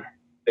freshmen,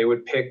 they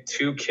would pick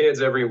 2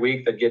 kids every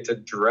week that get to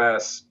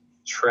dress,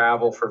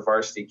 travel for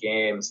varsity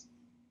games.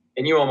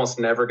 And you almost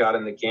never got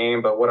in the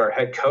game. But what our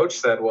head coach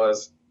said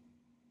was,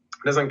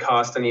 it doesn't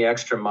cost any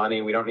extra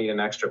money. We don't need an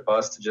extra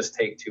bus to just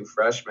take 2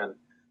 freshmen.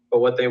 But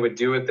what they would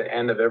do at the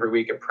end of every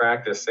week of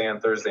practice, say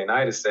on Thursday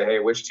night, is say, hey,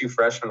 which 2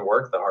 freshmen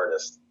work the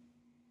hardest?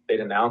 They'd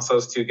announce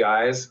those 2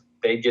 guys.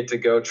 They'd get to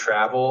go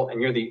travel,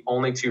 and you're the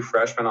only 2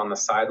 freshmen on the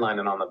sideline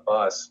and on the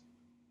bus.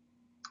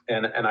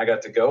 And I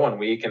got to go one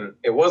week, and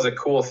it was a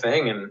cool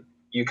thing. And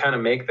you kind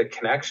of make the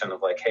connection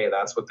of like, hey,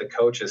 that's what the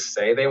coaches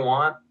say they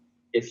want.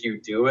 If you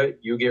do it,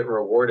 you get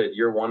rewarded.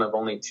 You're one of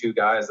only 2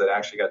 guys that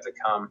actually got to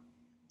come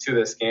to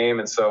this game.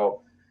 And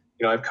so,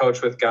 I've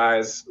coached with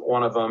guys.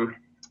 One of them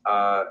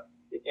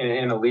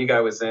in a league I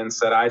was in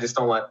said, I just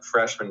don't let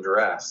freshmen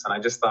dress. And I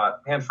just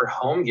thought, man, for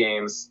home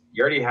games,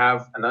 you already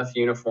have enough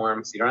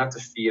uniforms. You don't have to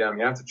feed them.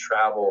 You don't have to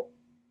travel.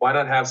 Why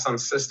not have some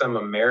system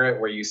of merit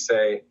where you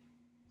say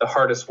the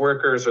hardest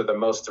workers or the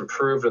most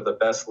improved or the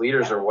best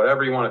leaders or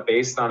whatever you want to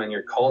base on in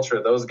your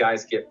culture, those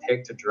guys get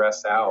picked to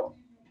dress out.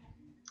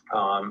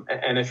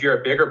 And if you're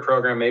a bigger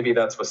program, maybe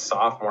that's with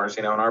sophomores.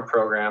 In our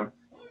program,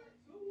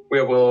 we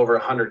have well over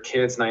 100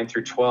 kids, 9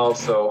 through 12,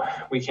 so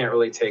we can't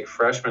really take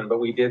freshmen, but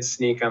we did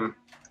sneak them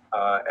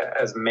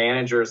as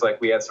managers.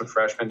 Like we had some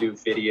freshmen do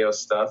video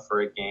stuff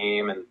for a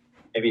game and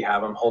maybe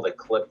have them hold a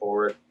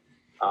clipboard.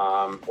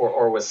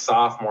 Or with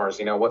sophomores,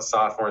 what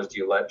sophomores do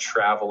you let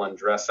travel and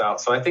dress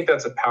out? So I think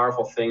that's a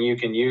powerful thing you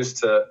can use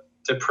to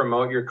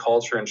promote your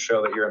culture and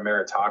show that you're a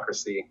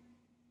meritocracy.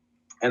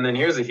 And then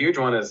here's a huge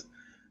one is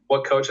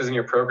what coaches in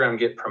your program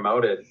get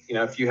promoted.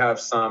 If you have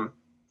some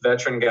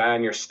veteran guy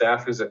on your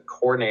staff who's a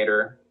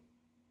coordinator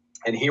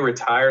and he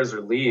retires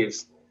or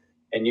leaves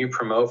and you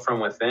promote from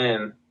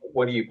within,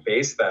 what do you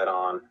base that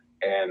on?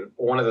 And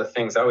one of the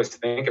things I always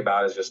think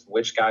about is just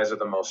which guys are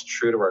the most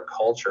true to our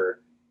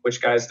culture.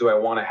 Which guys do I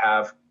want to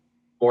have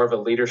more of a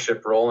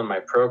leadership role in my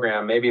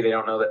program? Maybe they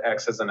don't know the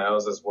X's and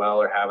O's as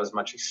well or have as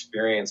much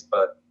experience,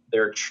 but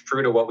they're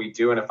true to what we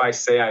do. And if I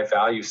say I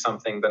value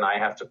something, then I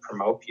have to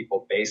promote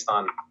people based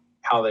on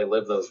how they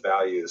live those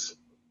values.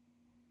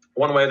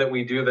 One way that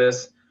we do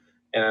this,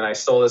 and I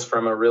stole this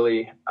from a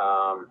really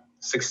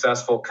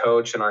successful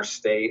coach in our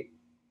state,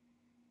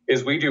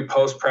 is we do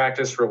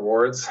post-practice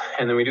rewards,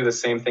 and then we do the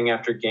same thing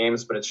after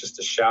games, but it's just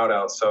a shout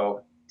out.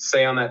 So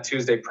say on that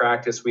Tuesday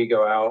practice, we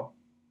go out,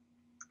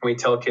 we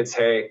tell kids,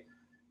 hey,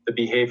 the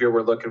behavior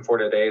we're looking for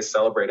today is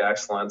celebrate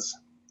excellence.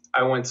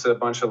 I went to a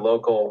bunch of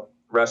local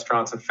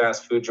restaurants and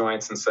fast food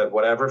joints and said,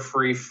 whatever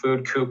free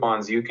food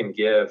coupons you can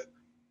give,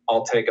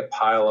 I'll take a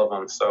pile of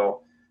them.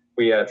 So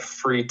we had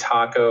free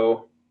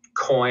taco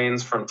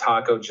coins from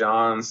Taco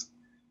John's.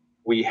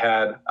 We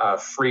had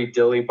free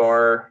Dilly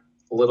Bar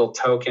little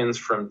tokens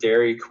from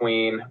Dairy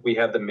Queen. We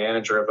had the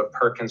manager of a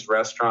Perkins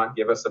restaurant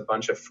give us a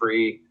bunch of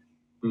free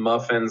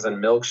muffins and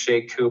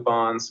milkshake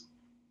coupons.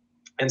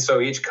 And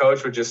so each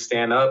coach would just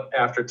stand up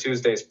after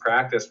Tuesday's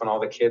practice when all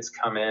the kids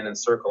come in and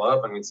circle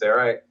up, and we'd say, all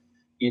right,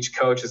 each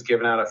coach is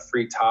giving out a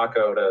free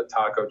taco to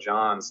Taco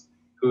John's.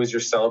 Who is your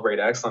Celebrate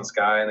Excellence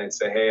guy? And they'd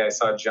say, hey, I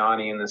saw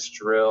Johnny in this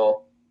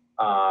drill.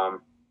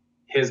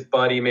 his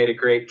buddy made a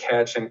great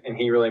catch, and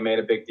he really made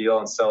a big deal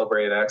and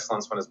celebrated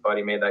excellence when his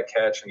buddy made that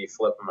catch, and you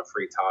flip him a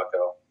free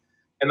taco.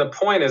 And the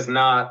point is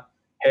not,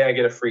 hey, I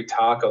get a free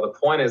taco. The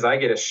point is I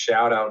get a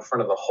shout out in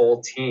front of the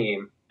whole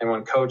team. And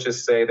when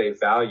coaches say they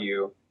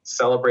value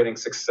celebrating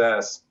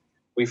success,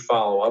 we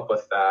follow up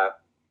with that.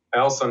 I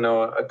also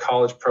know a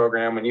college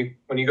program, when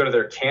you go to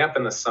their camp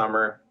in the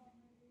summer,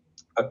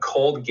 a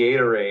cold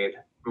Gatorade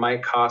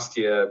might cost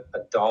you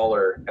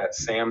 $1 at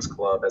Sam's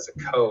Club as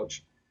a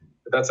coach.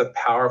 But that's a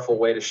powerful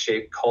way to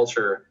shape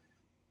culture.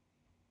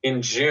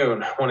 In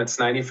June, when it's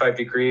 95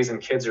 degrees and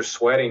kids are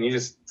sweating, you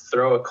just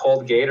throw a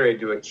cold Gatorade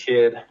to a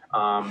kid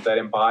that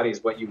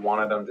embodies what you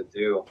wanted them to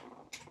do.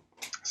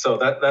 So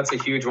that's a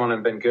huge one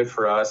and been good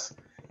for us.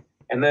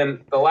 And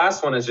then the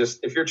last one is just,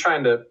 if you're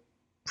trying to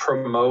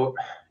promote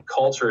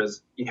culture,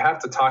 is you have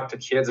to talk to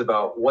kids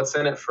about what's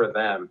in it for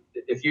them.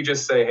 If you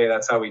just say, hey,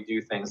 that's how we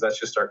do things, that's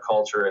just our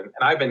culture. And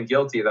I've been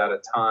guilty of that a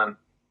ton,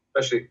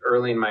 especially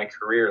early in my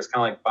career. It's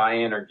kind of like buy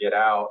in or get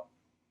out.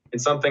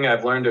 And something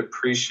I've learned to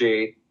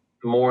appreciate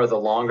more the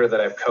longer that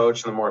I've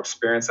coached and the more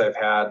experience I've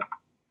had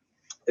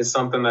is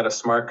something that a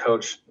smart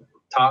coach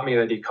taught me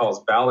that he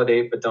calls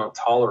validate but don't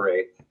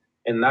tolerate.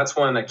 And that's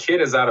when a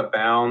kid is out of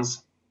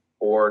bounds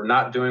or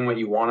not doing what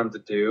you want him to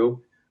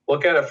do.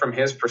 Look at it from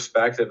his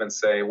perspective and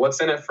say,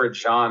 what's in it for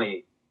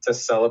Johnny to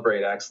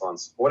celebrate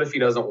excellence? What if he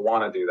doesn't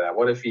want to do that?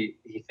 What if he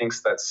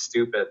thinks that's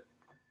stupid?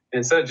 And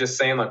instead of just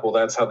saying like, well,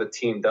 that's how the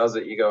team does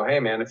it, you go, hey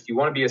man, if you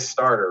want to be a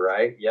starter,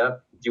 right?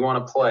 Yep. Do you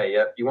want to play?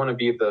 Yep. You want to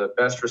be the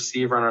best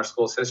receiver in our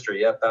school's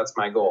history? Yep. That's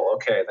my goal.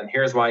 Okay. Then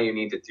here's why you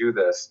need to do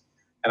this.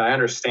 And I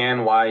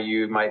understand why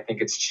you might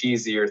think it's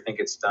cheesy or think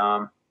it's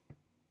dumb,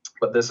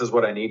 but this is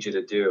what I need you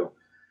to do.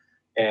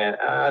 And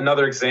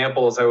another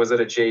example is I was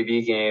at a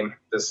JV game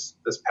this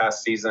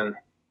past season,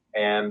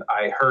 and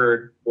I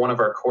heard one of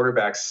our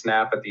quarterbacks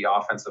snap at the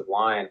offensive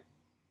line.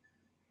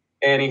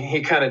 And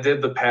he kind of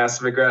did the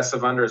passive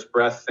aggressive under his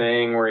breath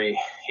thing where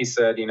he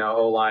said,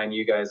 O-line,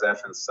 you guys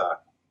effing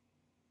suck.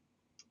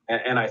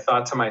 And I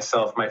thought to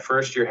myself, my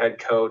first year head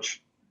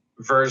coach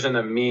version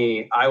of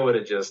me, I would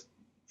have just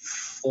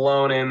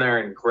flown in there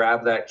and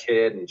grabbed that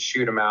kid and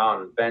shoot him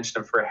out and benched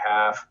him for a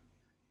half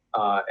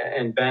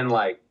and been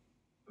like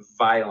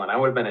violent. I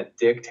would have been a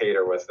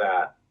dictator with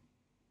that.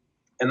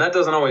 And that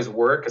doesn't always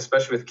work,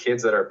 especially with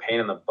kids that are a pain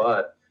in the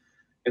butt.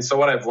 And so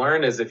what I've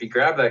learned is if you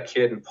grab that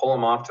kid and pull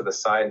him off to the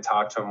side and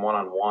talk to him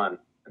one-on-one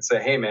and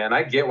say, hey man,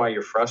 I get why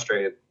you're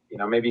frustrated.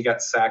 Maybe you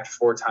got sacked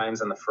 4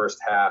 times in the first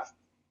half.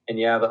 And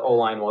yeah, the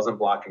O-line wasn't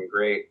blocking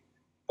great,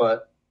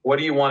 but what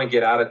do you want to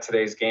get out of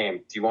today's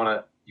game? Do you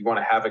want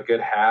to have a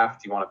good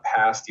half? Do you want to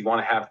pass? Do you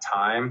want to have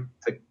time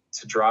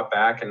to drop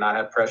back and not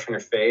have pressure in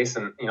your face?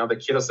 And, the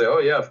kid will say, oh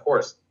yeah, of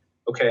course.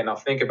 Okay. Now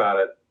think about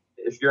it.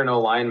 If you're an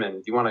O-lineman,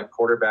 do you want a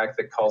quarterback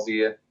that calls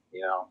you,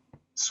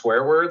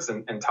 swear words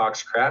and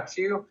talks crap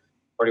to you?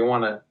 Or do you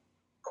want a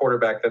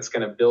quarterback that's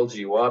going to build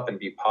you up and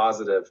be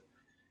positive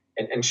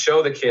and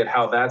show the kid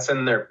how that's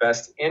in their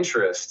best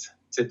interest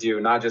to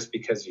do, not just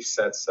because you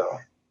said so.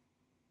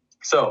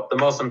 So the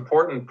most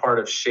important part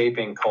of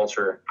shaping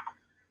culture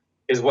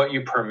is what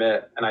you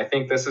permit. And I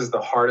think this is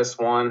the hardest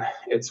one.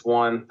 It's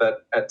one that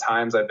at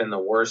times I've been the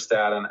worst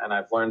at, and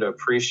I've learned to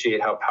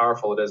appreciate how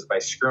powerful it is by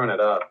screwing it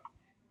up.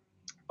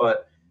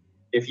 But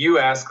if you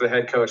ask the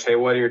head coach, hey,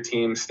 what are your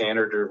team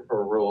standard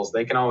or rules?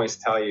 They can always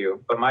tell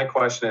you. But my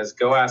question is,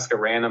 go ask a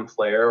random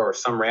player or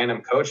some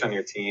random coach on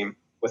your team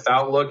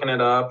without looking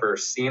it up or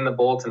seeing the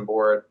bulletin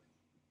board.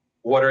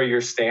 What are your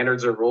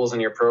standards or rules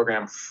in your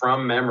program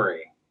from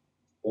memory?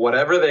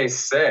 Whatever they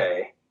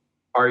say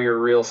are your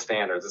real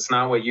standards. It's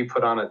not what you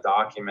put on a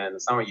document.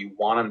 It's not what you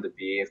want them to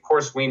be. Of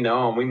course, we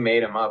know them. We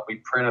made them up.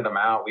 We printed them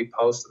out. We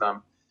posted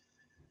them.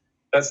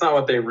 That's not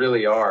what they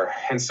really are.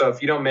 And so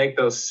if you don't make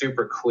those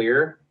super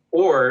clear,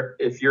 or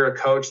if you're a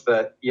coach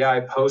that, yeah, I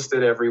post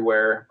it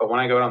everywhere, but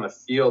when I go out on the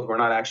field, we're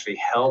not actually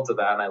held to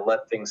that and I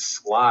let things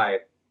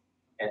slide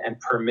and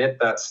permit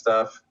that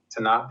stuff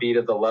to not be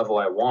to the level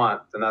I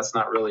want, then that's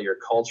not really your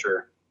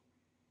culture.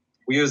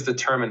 We use the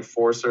term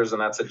enforcers,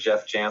 and that's a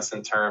Jeff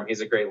Jansen term.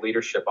 He's a great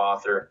leadership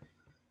author.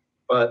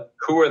 But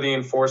who are the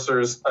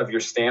enforcers of your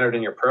standard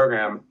in your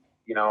program?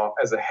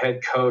 As a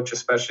head coach,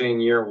 especially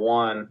in year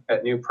one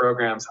at new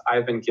programs,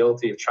 I've been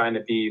guilty of trying to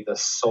be the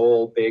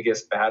sole,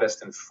 biggest,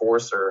 baddest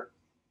enforcer.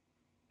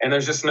 And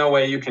there's just no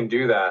way you can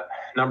do that.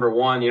 Number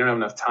one, you don't have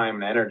enough time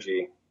and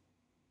energy.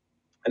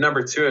 And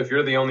number two, if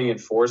you're the only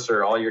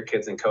enforcer, all your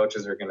kids and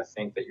coaches are going to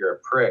think that you're a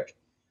prick.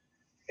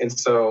 And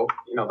so,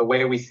 the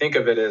way we think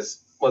of it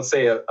is, let's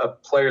say a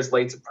player's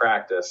late to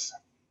practice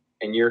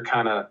and you're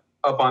kind of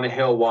up on a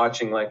hill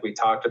watching, like we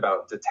talked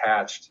about,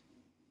 detached.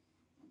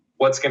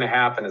 What's going to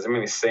happen? Is I'm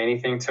going to say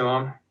anything to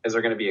them? Is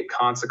there going to be a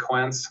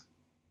consequence?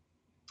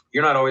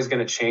 You're not always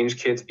going to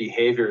change kids'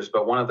 behaviors,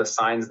 but one of the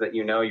signs that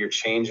you're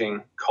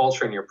changing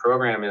culture in your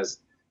program is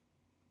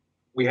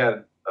we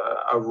had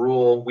a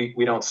rule.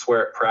 We don't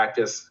swear at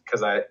practice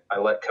because I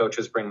let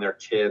coaches bring their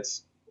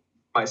kids.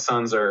 My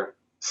sons are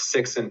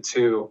 6 and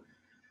 2.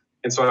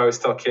 And so I always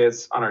tell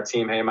kids on our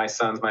team, hey, my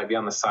sons might be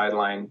on the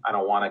sideline. I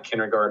don't want a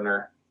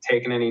kindergartner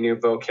taking any new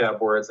vocab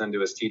words into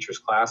his teacher's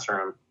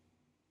classroom.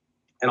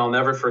 And I'll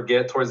never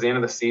forget, towards the end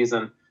of the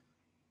season,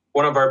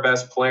 one of our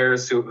best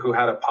players who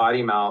had a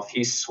potty mouth,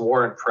 he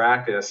swore in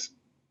practice,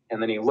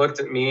 and then he looked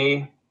at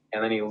me,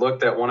 and then he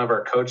looked at one of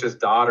our coach's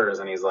daughters,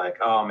 and he's like,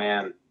 "Oh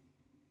man,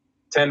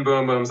 10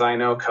 boom booms, I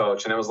know,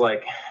 coach." And it was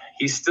like,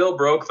 he still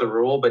broke the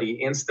rule, but he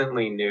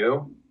instantly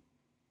knew,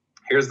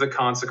 here's the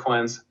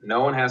consequence.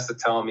 No one has to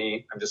tell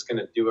me. I'm just going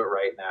to do it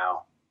right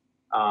now.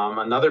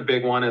 Another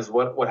big one is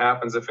what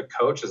happens if a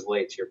coach is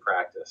late to your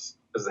practice?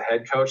 Does the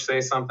head coach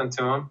say something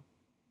to him?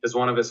 Does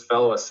one of his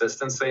fellow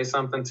assistants say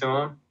something to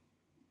him?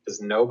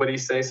 Does nobody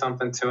say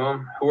something to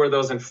him? Who are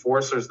those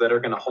enforcers that are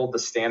going to hold the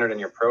standard in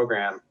your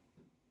program?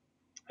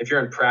 If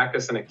you're in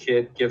practice and a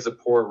kid gives a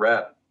poor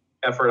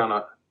effort on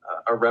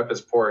a rep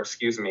is poor,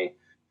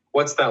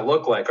 what's that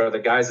look like? Are the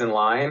guys in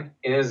line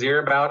in his ear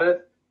about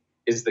it?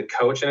 Is the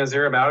coach in his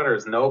ear about it, or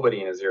is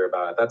nobody in his ear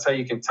about it? That's how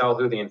you can tell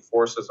who the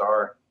enforcers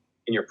are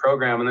in your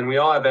program. And then we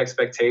all have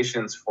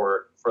expectations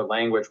for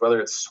language, whether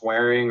it's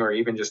swearing or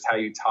even just how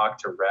you talk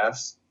to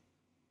refs.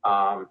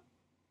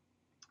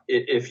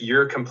 If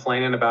you're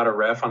complaining about a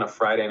ref on a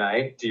Friday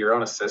night, do your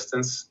own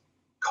assistants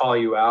call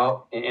you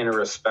out in a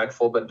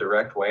respectful but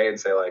direct way and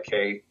say like,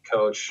 "Hey,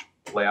 coach,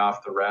 lay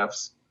off the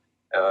refs"?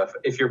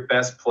 If your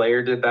best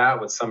player did that,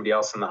 would somebody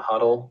else in the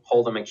huddle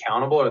hold them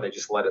accountable, or they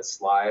just let it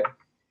slide?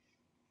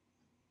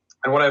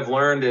 And what I've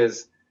learned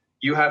is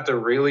you have to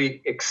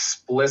really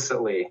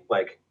explicitly,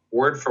 like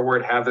word for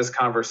word, have this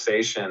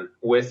conversation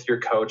with your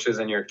coaches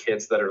and your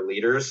kids that are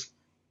leaders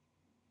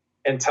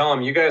and tell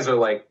them you guys are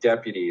like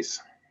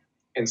deputies.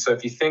 And so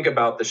if you think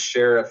about the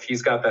sheriff,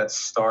 he's got that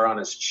star on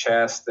his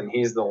chest and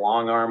he's the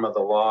long arm of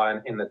the law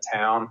in the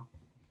town.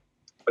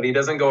 But he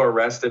doesn't go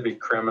arrest every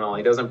criminal.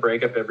 He doesn't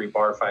break up every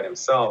bar fight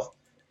himself.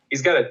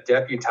 He's got to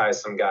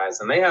deputize some guys,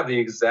 and they have the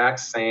exact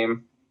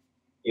same,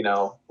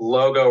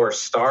 logo or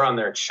star on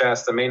their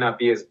chest. It may not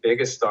be as big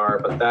a star,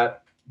 but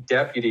that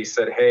deputy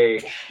said,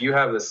 "Hey, you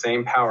have the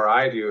same power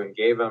I do," and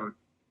gave him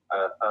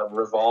a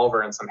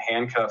revolver and some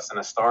handcuffs and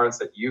a star and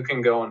said, "You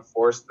can go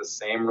enforce the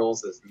same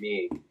rules as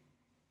me."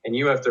 And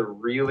you have to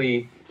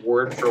really,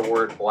 word for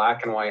word,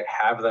 black and white,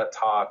 have that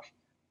talk.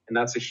 And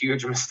that's a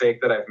huge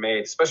mistake that I've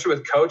made, especially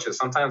with coaches.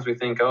 Sometimes we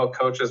think,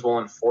 coaches will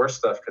enforce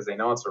stuff because they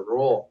know it's a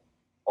rule.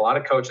 A lot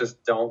of coaches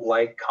don't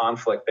like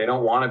conflict. They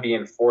don't want to be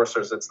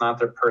enforcers. It's not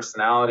their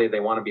personality. They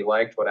want to be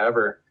liked,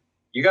 whatever.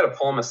 You got to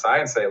pull them aside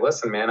and say,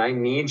 "Listen, man, I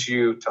need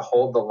you to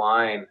hold the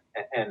line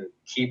and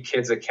keep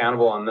kids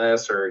accountable on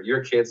this, or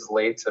your kid's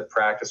late to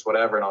practice,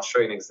 whatever, and I'll show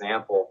you an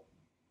example."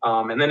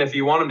 And then if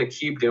you want them to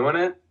keep doing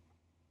it,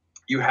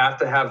 you have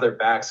to have their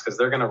backs because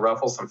they're going to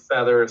ruffle some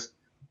feathers.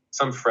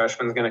 Some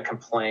freshman's going to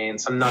complain.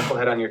 Some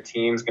knucklehead on your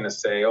team's going to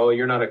say, "Oh,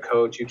 you're not a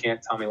coach. You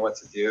can't tell me what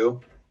to do."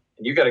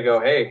 And you got to go,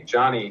 "Hey,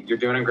 Johnny, you're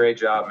doing a great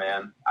job,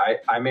 man.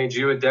 I made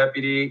you a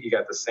deputy. You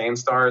got the same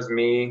star as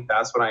me.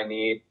 That's what I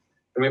need."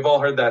 And we've all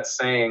heard that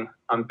saying,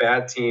 on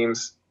bad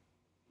teams,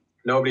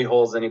 nobody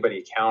holds anybody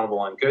accountable.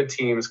 On good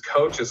teams,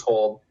 coaches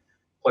hold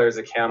players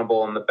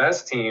accountable. On the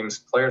best teams,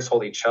 players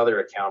hold each other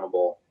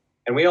accountable.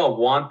 And we all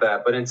want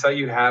that, but until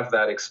you have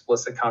that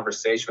explicit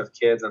conversation with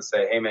kids and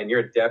say, "Hey man, you're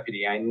a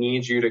deputy. I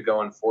need you to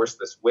go enforce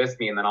this with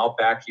me, and then I'll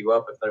back you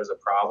up if there's a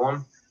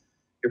problem,"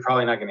 you're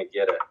probably not going to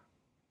get it.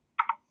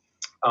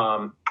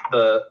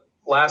 The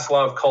last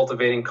law of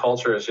cultivating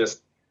culture is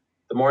just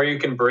the more you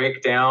can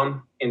break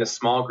down into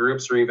small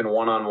groups or even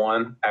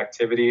one-on-one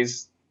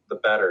activities, the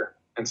better.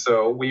 And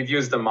so we've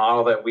used a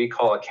model that we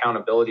call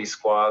accountability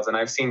squads. And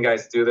I've seen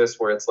guys do this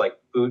where it's like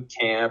boot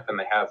camp and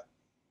they have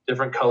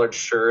different colored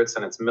shirts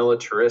and it's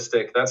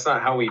militaristic. That's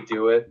not how we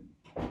do it.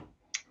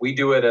 We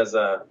do it as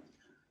a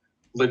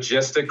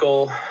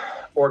logistical,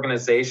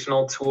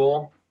 organizational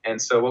tool.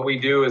 And so what we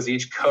do is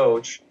each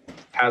coach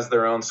has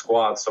their own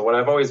squad. So what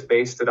I've always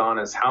based it on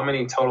is how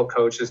many total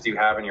coaches do you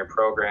have in your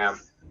program?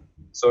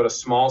 So at a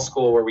small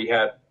school where we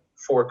had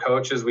 4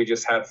 coaches, we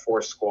just had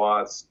 4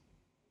 squads.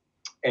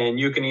 And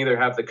you can either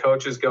have the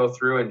coaches go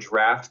through and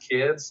draft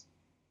kids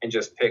and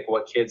just pick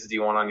what kids do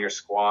you want on your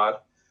squad,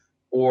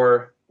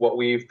 or what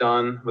we've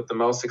done with the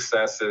most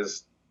success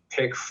is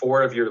pick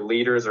 4 of your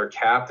leaders or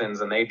captains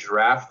and they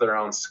draft their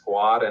own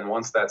squad. And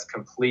once that's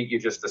complete, you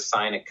just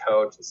assign a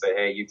coach and say,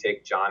 "Hey, you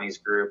take Johnny's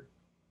group,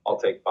 I'll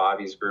take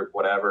Bobby's group,"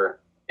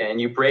 whatever. And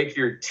you break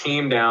your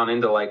team down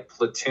into like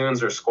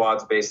platoons or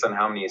squads based on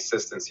how many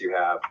assistants you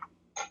have.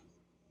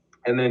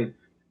 And then,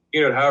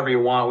 however you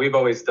want. We've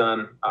always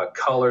done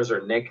colors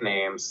or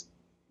nicknames.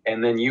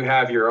 And then you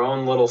have your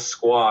own little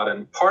squad.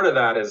 And part of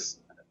that is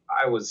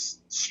I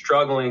was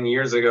struggling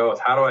years ago with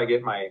how do I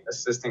get my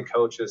assistant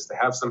coaches to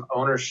have some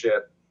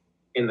ownership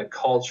in the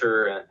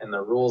culture and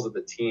the rules of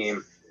the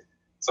team.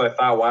 So I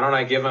thought, why don't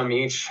I give them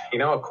each,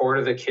 a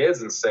quarter of the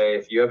kids and say,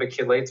 if you have a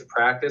kid late to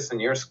practice in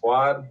your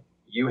squad,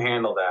 you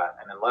handle that.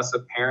 And unless a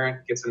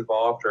parent gets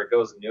involved or it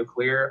goes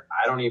nuclear,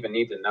 I don't even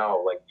need to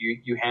know. Like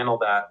you handle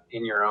that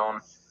in your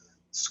own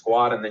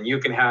squad. And then you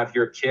can have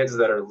your kids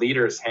that are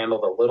leaders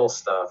handle the little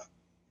stuff.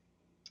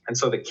 And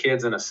so the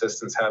kids and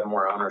assistants have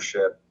more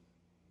ownership.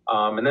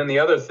 And then the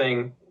other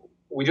thing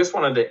we just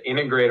wanted to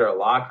integrate our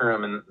locker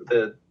room. And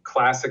the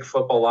classic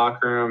football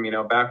locker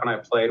room, back when I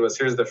played, was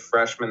here's the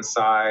freshman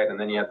side, and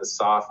then you had the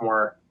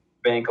sophomore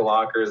bank of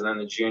lockers, and then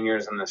the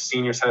juniors, and the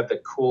seniors had the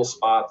cool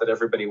spot that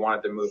everybody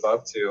wanted to move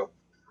up to.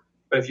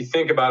 But if you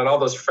think about it, all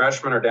those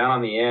freshmen are down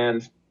on the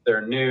end.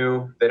 They're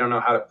new. They don't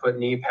know how to put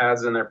knee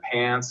pads in their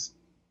pants.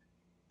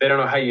 They don't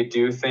know how you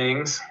do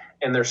things.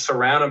 And they're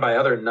surrounded by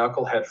other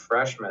knucklehead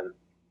freshmen.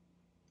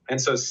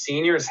 And so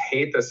seniors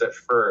hate this at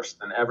first.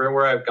 And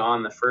everywhere I've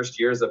gone, the first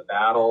year is a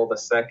battle. The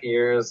second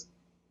year is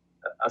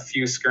a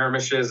few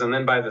skirmishes. And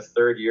then by the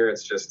third year,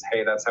 it's just,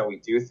 hey, that's how we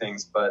do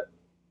things. But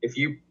if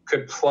you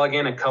could plug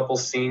in a couple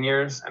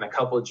seniors and a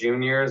couple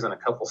juniors and a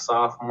couple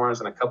sophomores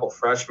and a couple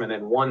freshmen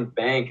in one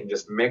bank and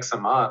just mix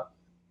them up,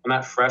 and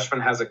that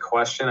freshman has a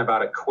question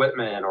about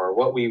equipment or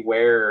what we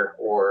wear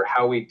or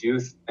how we do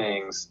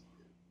things,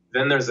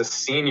 then there's a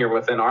senior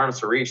within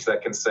arm's reach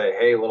that can say,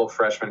 hey, little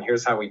freshman,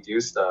 here's how we do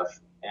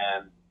stuff.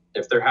 And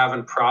if they're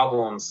having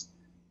problems,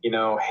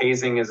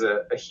 hazing is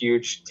a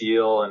huge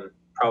deal, and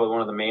probably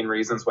one of the main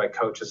reasons why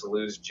coaches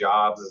lose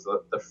jobs is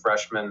the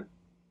freshman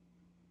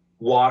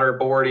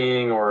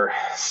waterboarding or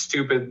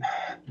stupid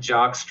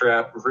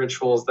jockstrap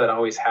rituals that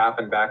always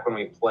happened back when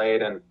we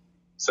played. And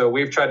so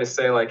we've tried to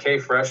say, like, hey,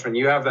 freshman,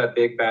 you have that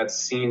big bad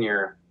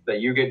senior that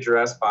you get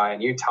dressed by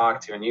and you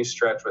talk to and you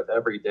stretch with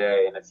every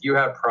day. And if you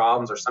have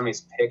problems or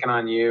somebody's picking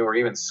on you or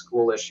even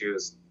school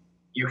issues,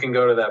 you can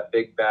go to that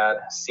big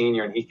bad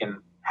senior and he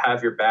can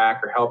have your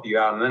back or help you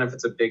out. And then if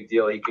it's a big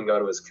deal, he can go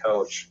to his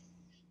coach.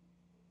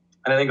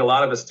 And I think a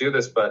lot of us do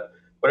this, but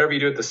whatever you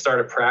do at the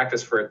start of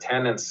practice for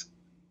attendance,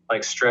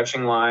 like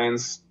stretching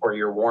lines or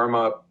your warm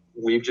up,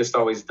 we've just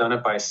always done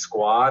it by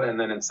squad. And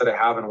then instead of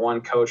having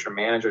one coach or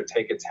manager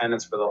take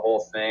attendance for the whole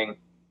thing,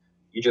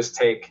 you just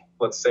take,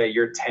 let's say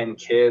you're 10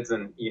 kids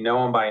and you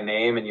know them by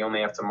name and you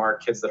only have to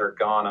mark kids that are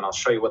gone. And I'll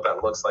show you what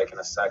that looks like in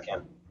a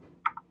second.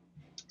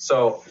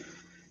 So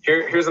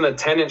here's an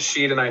attendance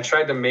sheet, and I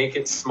tried to make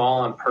it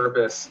small on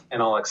purpose,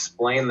 and I'll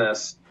explain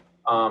this.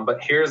 But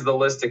here's the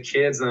list of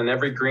kids, and then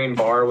every green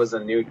bar was a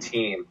new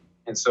team.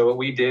 And so what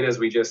we did is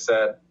we just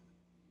said,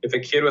 if a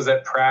kid was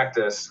at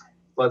practice,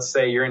 let's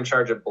say you're in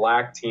charge of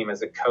black team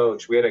as a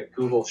coach, we had a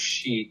Google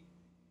sheet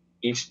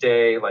each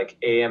day, like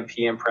AM,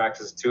 PM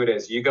practice, 2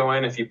 days. You go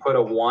in, if you put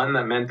a 1,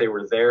 that meant they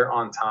were there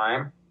on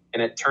time,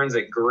 and it turns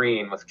it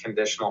green with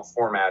conditional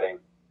formatting.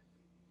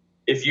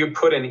 If you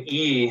put an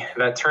E,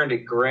 that turned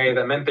it gray,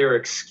 that meant they were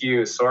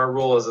excused. So our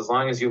rule is as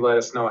long as you let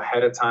us know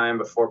ahead of time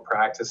before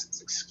practice,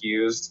 it's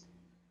excused.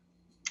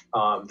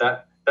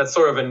 That's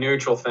sort of a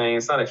neutral thing.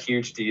 It's not a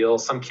huge deal.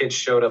 Some kids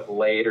showed up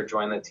late or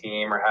joined the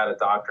team or had a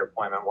doctor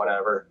appointment,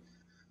 whatever.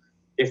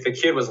 If the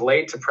kid was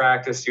late to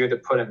practice, you had to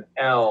put an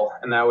L,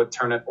 and that would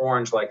turn it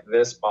orange like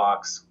this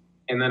box.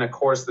 And then, of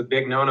course, the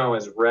big no-no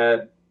is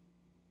red.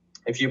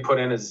 If you put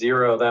in a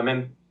 0, that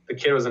meant the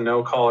kid was a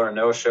no-call or a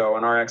no-show,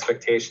 and our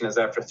expectation is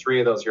after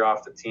 3 of those, you're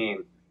off the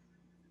team.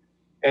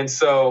 And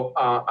so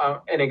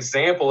an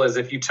example is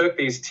if you took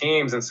these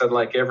teams and said,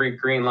 like, every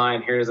green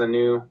line, here's a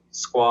new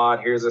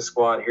squad, here's a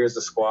squad, here's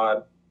a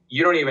squad.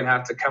 You don't even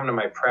have to come to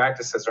my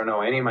practices or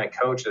know any of my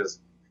coaches.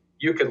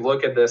 You could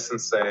look at this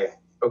and say,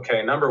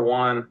 okay, number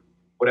one,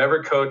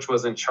 whatever coach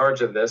was in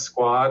charge of this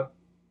squad,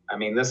 I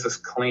mean, this is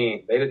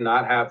clean. They did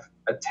not have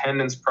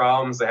attendance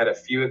problems. They had a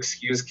few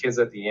excused kids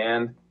at the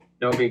end.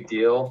 No big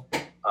deal.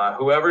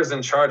 Whoever's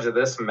in charge of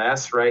this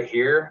mess right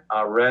here,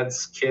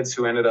 Reds kids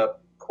who ended up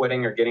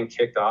quitting or getting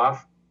kicked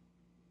off,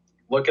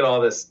 look at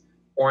all this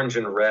orange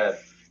and red.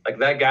 Like,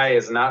 that guy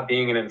is not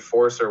being an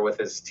enforcer with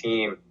his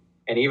team.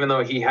 And even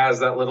though he has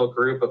that little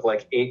group of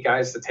like 8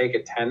 guys to take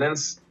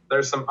attendance,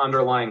 there's some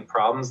underlying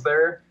problems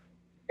there.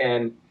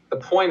 And the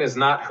point is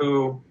not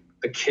who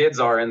the kids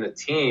are in the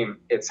team,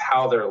 it's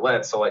how they're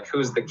led. So like,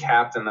 who's the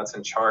captain that's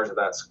in charge of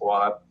that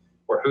squad,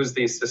 or who's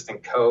the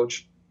assistant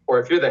coach? Or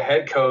if you're the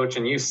head coach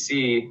and you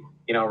see,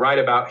 right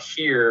about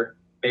here,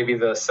 maybe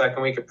the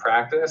second week of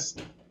practice,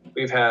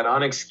 we've had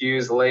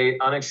unexcused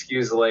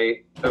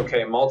late.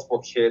 Okay, multiple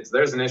kids.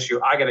 There's an issue.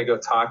 I got to go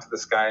talk to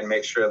this guy and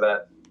make sure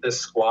that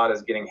this squad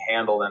is getting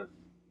handled. And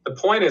the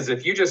point is,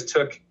 if you just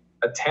took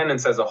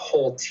attendance as a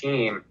whole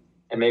team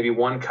and maybe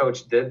one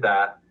coach did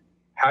that,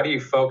 how do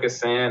you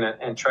focus in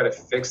and try to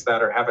fix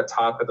that or have a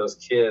talk with those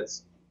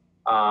kids?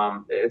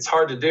 It's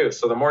hard to do.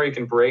 So the more you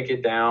can break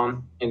it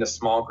down into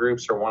small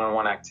groups or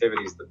one-on-one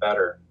activities, the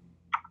better.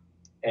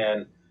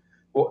 And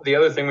the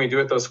other thing we do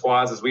at those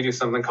squads is we do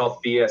something called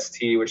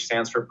BST, which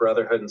stands for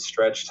Brotherhood and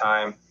Stretch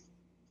Time.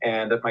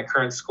 And at my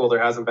current school,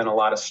 there hasn't been a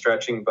lot of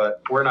stretching,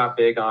 but we're not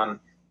big on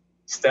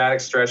static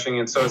stretching.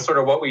 And so it's sort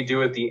of what we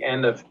do at the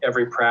end of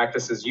every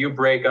practice is you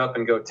break up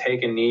and go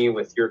take a knee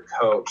with your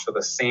coach. So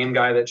the same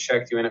guy that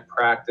checked you in at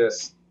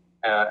practice,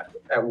 at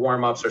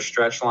warm-ups or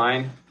stretch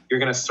line, you're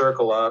going to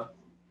circle up,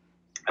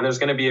 and there's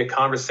going to be a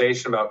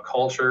conversation about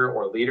culture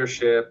or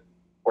leadership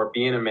or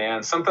being a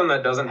man, something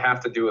that doesn't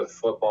have to do with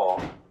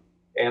football.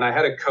 And I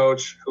had a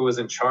coach who was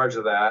in charge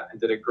of that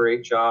and did a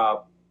great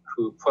job,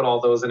 who put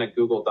all those in a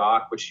Google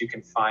Doc, which you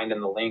can find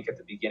in the link at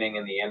the beginning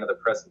and the end of the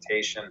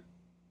presentation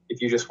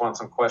if you just want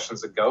some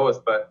questions to go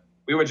with. But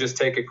we would just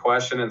take a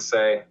question and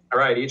say, all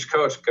right, each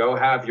coach, go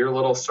have your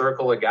little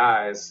circle of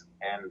guys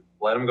and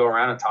let them go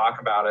around and talk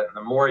about it. And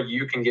the more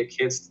you can get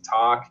kids to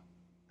talk,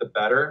 the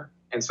better.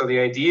 And so the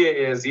idea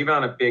is, even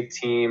on a big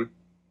team,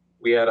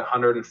 we had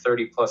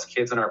 130 plus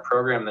kids in our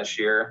program this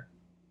year.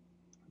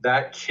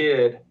 That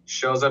kid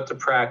shows up to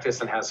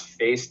practice and has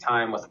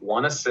FaceTime with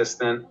one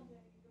assistant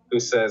who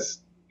says,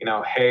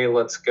 hey,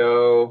 let's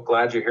go.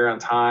 Glad you're here on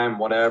time,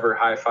 whatever.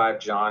 High five,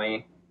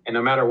 Johnny. And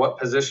no matter what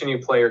position you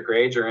play or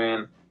grade you're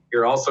in,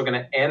 you're also going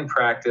to end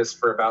practice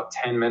for about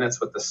 10 minutes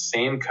with the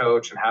same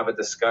coach and have a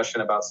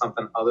discussion about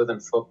something other than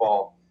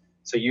football,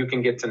 so you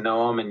can get to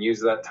know them and use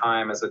that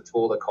time as a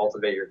tool to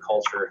cultivate your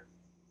culture.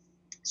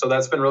 So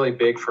that's been really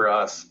big for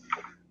us.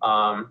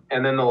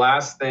 And then the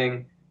last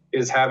thing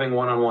is having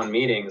one-on-one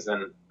meetings.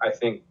 And I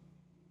think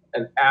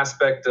an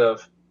aspect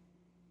of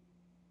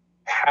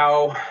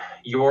how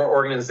your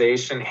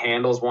organization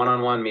handles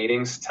one-on-one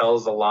meetings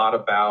tells a lot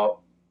about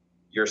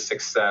your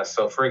success.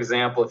 So for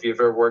example, if you've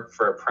ever worked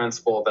for a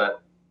principal that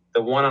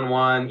the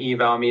one-on-one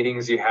eval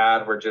meetings you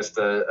had were just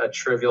a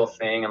trivial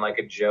thing and like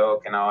a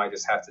joke, and I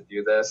just have to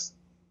do this,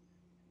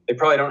 they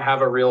probably don't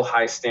have a real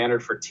high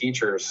standard for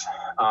teachers.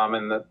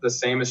 And the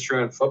same is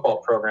true in football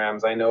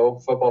programs. I know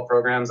football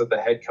programs that the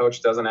head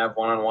coach doesn't have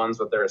one-on-ones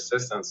with their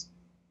assistants.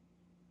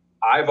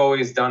 I've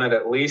always done it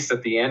at least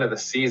at the end of the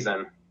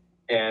season.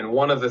 And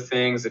one of the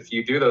things, if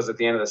you do those at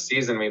the end of the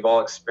season, we've all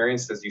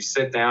experienced, is you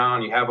sit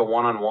down, you have a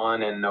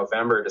one-on-one in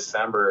November,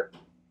 December,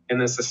 and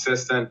this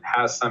assistant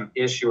has some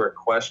issue or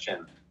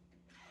question.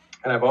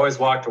 And I've always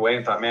walked away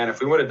and thought, man, if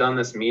we would have done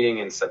this meeting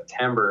in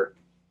September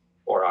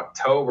or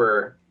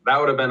October, that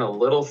would have been a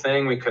little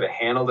thing. We could have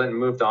handled it and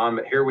moved on.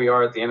 But here we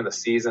are at the end of the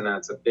season, and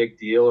it's a big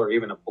deal or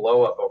even a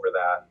blow up over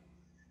that.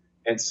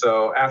 And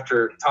so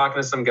after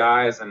talking to some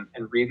guys and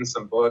reading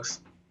some books,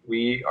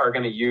 we are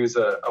going to use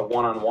a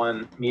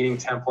one-on-one meeting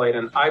template.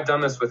 And I've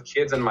done this with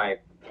kids in my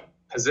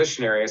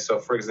position area. So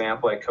for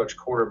example, I coach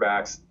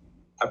quarterbacks.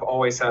 I've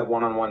always had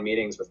one-on-one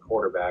meetings with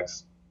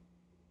quarterbacks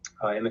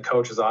in the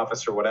coach's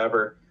office or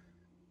whatever.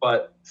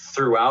 But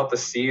throughout the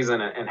season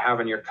and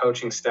having your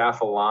coaching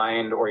staff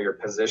aligned or your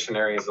position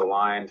areas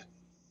aligned.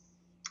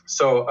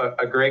 So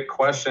a great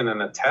question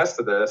and a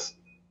test of this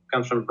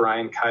comes from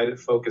Brian Kite at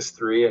Focus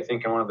 3. I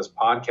think in one of his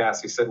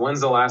podcasts, he said,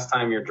 when's the last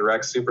time your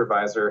direct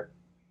supervisor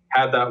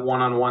had that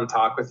one-on-one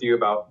talk with you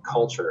about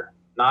culture,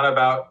 not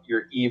about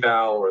your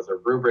eval or the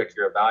rubric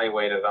you're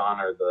evaluated on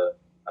or the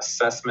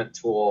assessment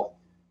tool?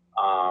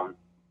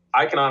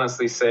 I can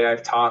honestly say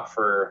I've taught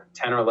for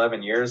 10 or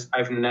 11 years.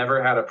 I've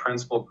never had a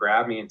principal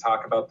grab me and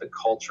talk about the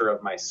culture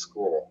of my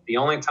school. The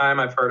only time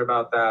I've heard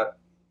about that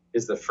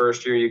is the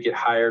first year you get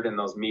hired in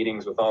those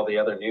meetings with all the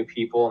other new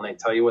people and they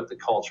tell you what the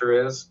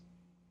culture is.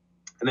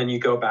 And then you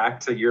go back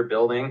to your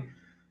building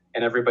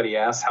and everybody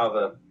asks how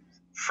the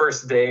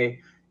first day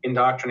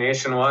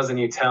indoctrination was, and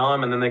you tell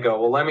them, and then they go,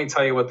 well, let me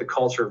tell you what the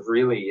culture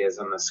really is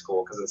in the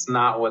school, because it's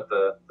not what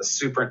the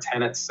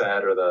superintendent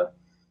said or the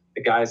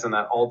guys in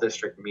that all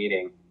district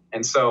meeting.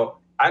 And so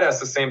I'd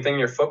ask the same thing in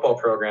your football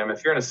program.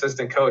 If you're an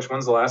assistant coach,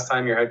 when's the last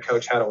time your head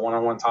coach had a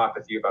one-on-one talk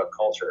with you about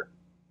culture?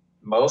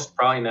 Most,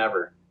 probably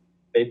never.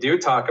 They do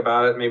talk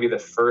about it maybe the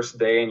first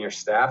day in your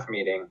staff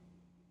meeting,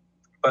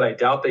 but I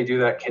doubt they do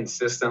that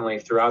consistently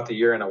throughout the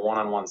year in a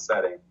one-on-one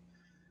setting.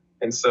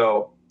 And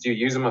so do you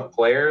use them with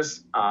players?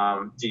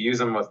 Do you use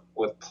them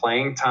with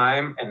playing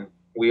time? And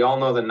we all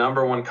know the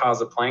number one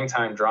cause of playing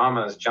time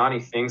drama is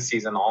Johnny thinks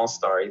he's an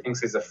all-star. He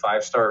thinks he's a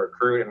 5-star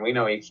recruit, and we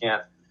know he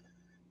can't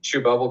chew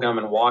bubble gum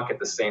and walk at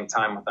the same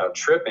time without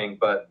tripping.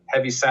 But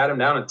have you sat him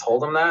down and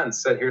told him that and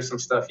said, here's some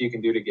stuff you can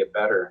do to get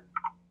better?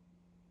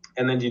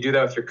 And then do you do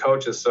that with your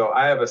coaches? So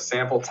I have a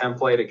sample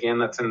template, again,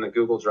 that's in the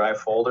Google Drive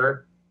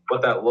folder,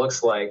 what that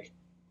looks like.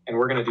 And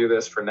we're going to do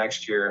this for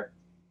next year.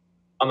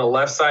 On the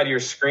left side of your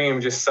screen,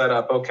 just set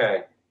up,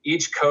 okay,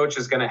 each coach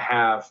is going to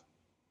have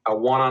a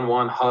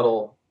one-on-one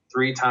huddle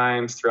 3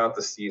 times throughout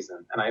the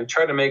season. And I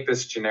try to make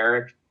this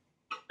generic.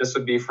 This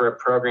would be for a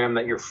program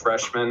that your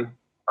freshmen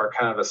are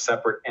kind of a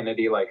separate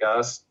entity like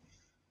us.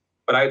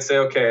 But I'd say,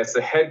 okay, as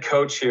the head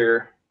coach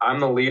here, I'm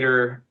the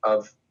leader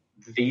of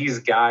these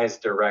guys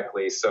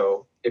directly.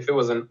 So if it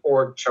was an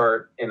org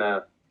chart in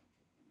a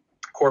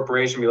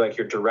corporation, it'd be like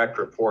your direct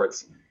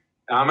reports.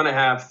 And I'm going to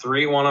have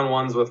 3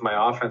 one-on-ones with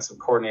my offensive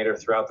coordinator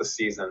throughout the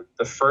season.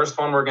 The first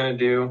one we're going to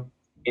do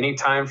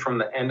anytime from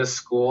the end of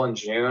school in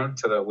June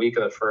to the week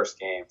of the first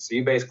game. So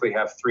you basically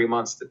have 3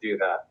 months to do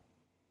that.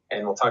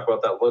 And we'll talk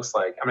about what that looks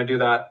like. I'm going to do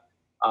that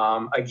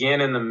again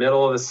in the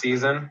middle of the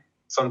season,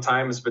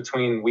 sometimes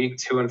between week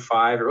 2 and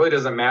 5. It really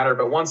doesn't matter.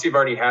 But once you've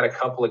already had a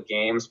couple of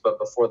games, but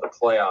before the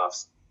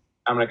playoffs,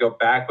 I'm going to go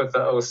back with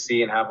the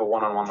OC and have a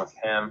one-on-one with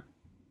him.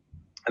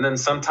 And then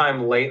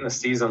sometime late in the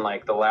season,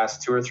 like the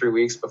last 2 or 3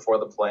 weeks before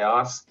the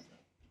playoffs,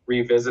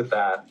 revisit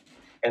that.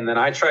 And then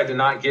I tried to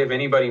not give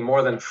anybody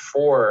more than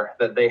 4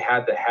 that they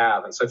had to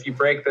have. And so if you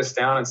break this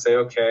down and say,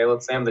 okay,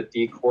 let's say I'm the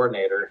D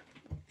coordinator,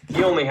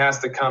 he only has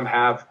to come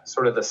have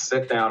sort of the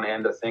sit-down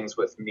end of things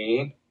with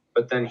me.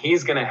 But then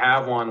he's going to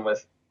have one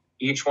with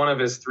each one of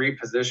his 3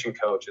 position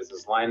coaches,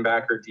 his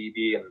linebacker,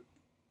 DB, and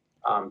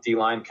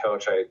D-line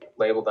coach. I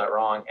labeled that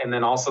wrong. And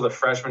then also the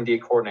freshman D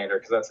coordinator,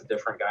 because that's a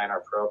different guy in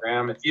our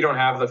program. If you don't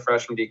have the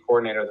freshman D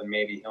coordinator, then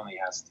maybe he only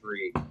has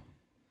 3.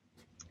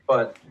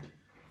 But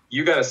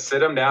you got to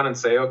sit him down and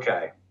say,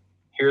 okay,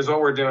 here's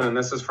what we're doing. And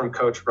this is from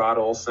Coach Rod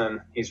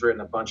Olson. He's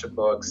written a bunch of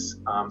books.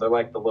 They're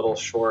like the little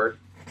short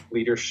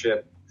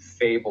leadership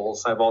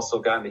fables. I've also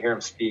gotten to hear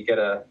him speak at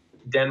a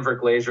Denver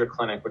Glazier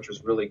clinic, which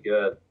was really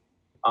good.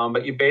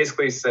 But you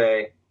basically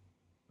say,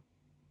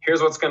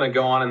 here's what's going to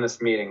go on in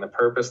this meeting, the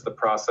purpose, the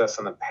process,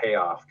 and the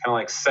payoff, kind of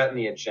like setting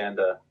the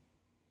agenda.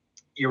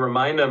 You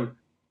remind them,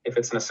 if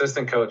it's an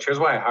assistant coach, here's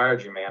why I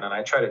hired you, man. And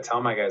I try to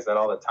tell my guys that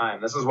all the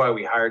time. This is why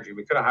we hired you.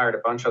 We could have hired a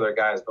bunch of other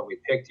guys, but we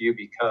picked you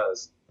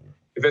because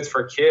if it's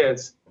for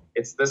kids,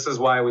 this is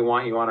why we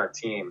want you on our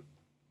team.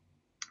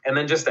 And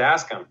then just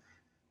ask them,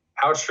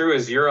 how true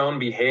is your own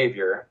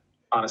behavior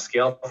on a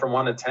scale from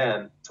 1 to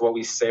 10 to what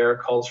we say our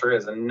culture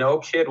is? And no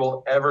kid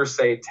will ever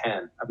say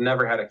 10. I've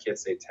never had a kid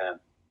say 10.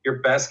 Your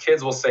best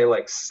kids will say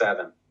like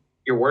 7.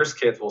 Your worst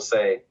kids will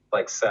say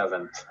like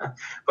 7,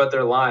 but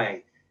they're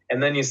lying.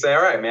 And then you say,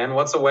 all right, man,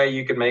 what's a way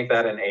you could make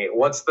that an 8?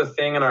 What's the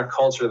thing in our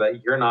culture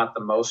that you're not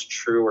the most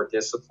true or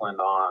disciplined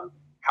on?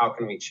 How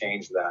can we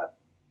change that?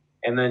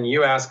 And then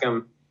you ask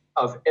them,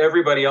 of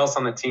everybody else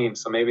on the team,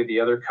 so maybe the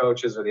other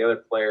coaches or the other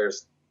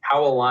players,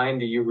 how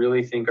aligned do you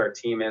really think our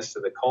team is to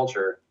the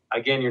culture?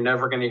 Again, you're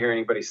never going to hear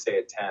anybody say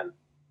a 10. And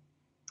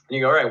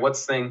you go, all right,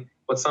 what's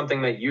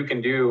something that you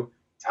can do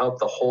to help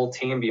the whole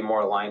team be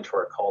more aligned to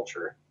our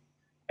culture?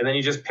 And then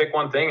you just pick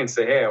one thing and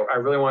say, hey, I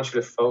really want you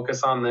to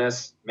focus on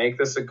this, make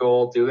this a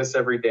goal, do this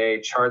every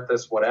day, chart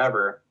this,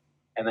 whatever.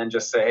 And then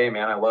just say, hey,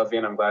 man, I love you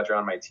and I'm glad you're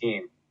on my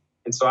team.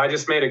 And so I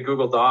just made a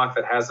Google Doc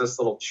that has this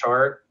little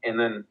chart and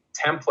then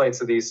templates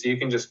of these, so you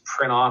can just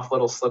print off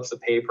little slips of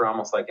paper,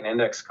 almost like an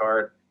index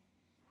card,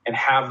 and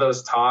have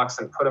those talks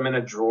and put them in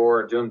a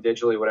drawer, do them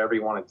digitally, whatever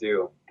you want to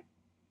do.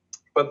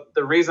 But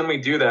the reason we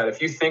do that,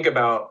 if you think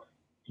about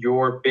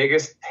your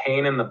biggest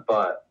pain in the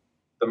butt,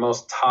 the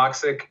most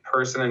toxic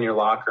person in your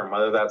locker room,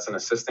 whether that's an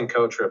assistant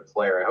coach or a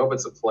player, I hope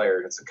it's a player.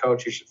 If it's a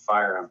coach, you should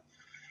fire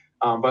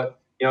him. But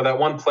that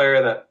one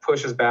player that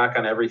pushes back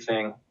on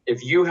everything,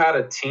 if you had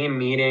a team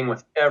meeting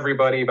with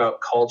everybody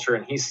about culture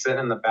and he's sitting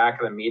in the back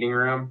of the meeting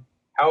room,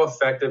 how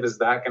effective is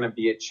that going to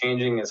be at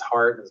changing his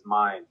heart and his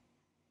mind?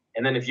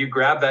 And then if you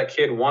grab that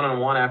kid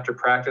one-on-one after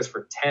practice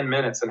for 10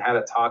 minutes and had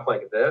a talk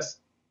like this,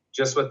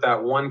 just with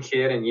that one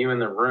kid and you in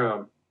the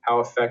room, how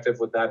effective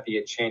would that be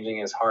at changing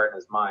his heart and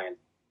his mind?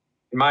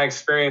 In my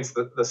experience,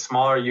 the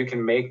smaller you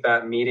can make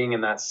that meeting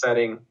in that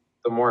setting,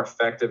 the more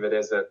effective it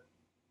is at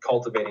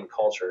cultivating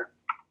culture.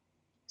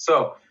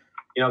 So,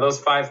 those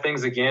 5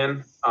 things,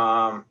 again,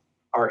 are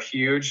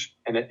huge.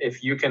 And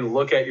if you can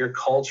look at your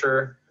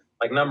culture,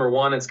 like number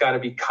 1, it's got to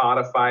be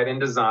codified and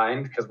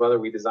designed, because whether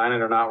we design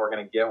it or not, we're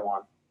going to get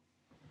one.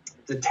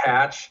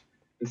 Detach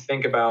and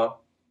think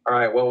about, all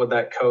right, what would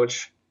that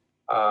coach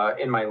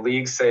in my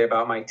league say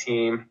about my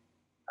team?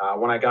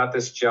 When I got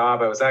this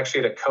job, I was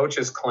actually at a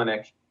coach's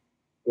clinic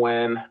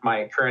when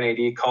my current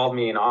AD called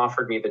me and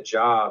offered me the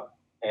job,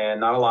 and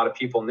not a lot of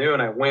people knew.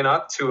 And I went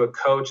up to a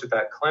coach at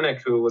that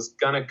clinic who was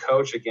going to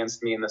coach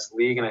against me in this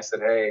league. And I said,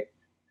 hey,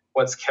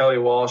 what's Kelly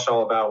Walsh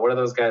all about? What are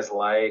those guys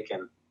like?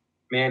 And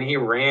man, he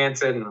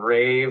ranted and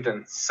raved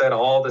and said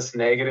all this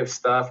negative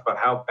stuff about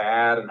how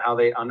bad and how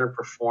they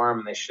underperform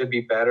and they should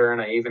be better.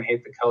 And I even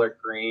hate the color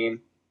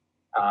green.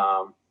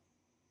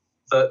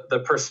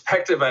 The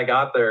perspective I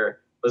got there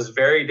was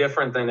very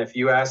different than if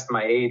you asked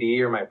my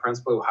AD or my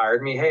principal who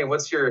hired me, hey,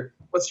 what's your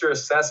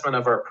assessment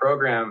of our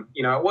program?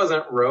 It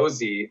wasn't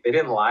rosy. They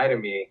didn't lie to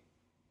me,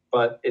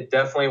 but it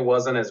definitely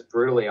wasn't as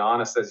brutally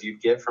honest as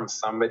you'd get from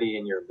somebody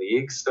in your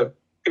league. So if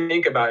you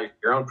think about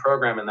your own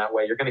program in that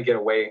way, you're going to get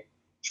a way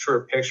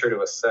truer picture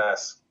to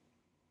assess.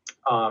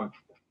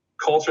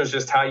 Culture is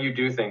just how you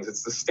do things.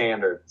 It's the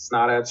standard. It's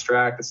not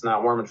abstract. It's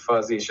not warm and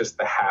fuzzy. It's just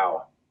the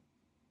how.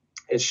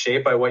 It's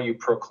shaped by what you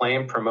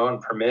proclaim, promote,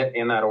 and permit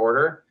in that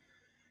order.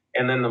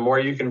 And then the more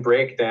you can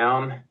break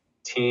down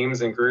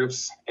teams and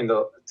groups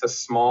into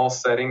small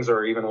settings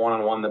or even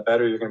one-on-one, the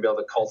better you're going to be able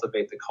to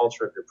cultivate the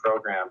culture of your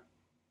program.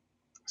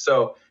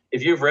 So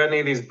if you've read any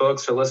of these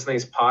books or listened to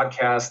these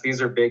podcasts,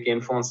 these are big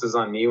influences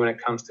on me when it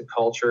comes to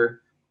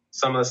culture.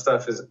 Some of the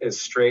stuff is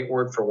straight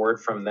word for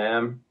word from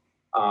them.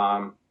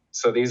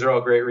 So these are all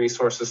great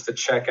resources to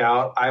check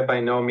out. I by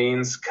no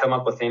means come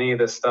up with any of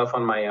this stuff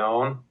on my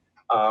own.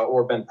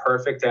 Or been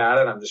perfect at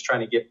it. I'm just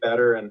trying to get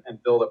better and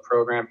build a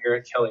program here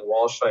at Kelly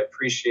Walsh. So I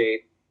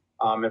appreciate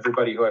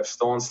everybody who I've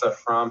stolen stuff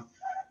from.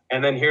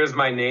 And then here's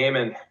my name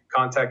and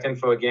contact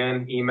info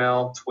again,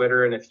 email,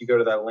 Twitter. And if you go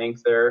to that link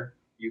there,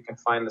 you can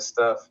find the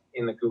stuff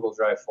in the Google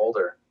Drive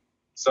folder.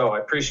 So I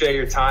appreciate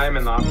your time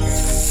and the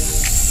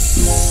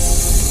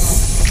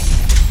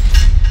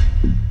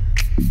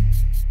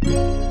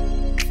opportunity.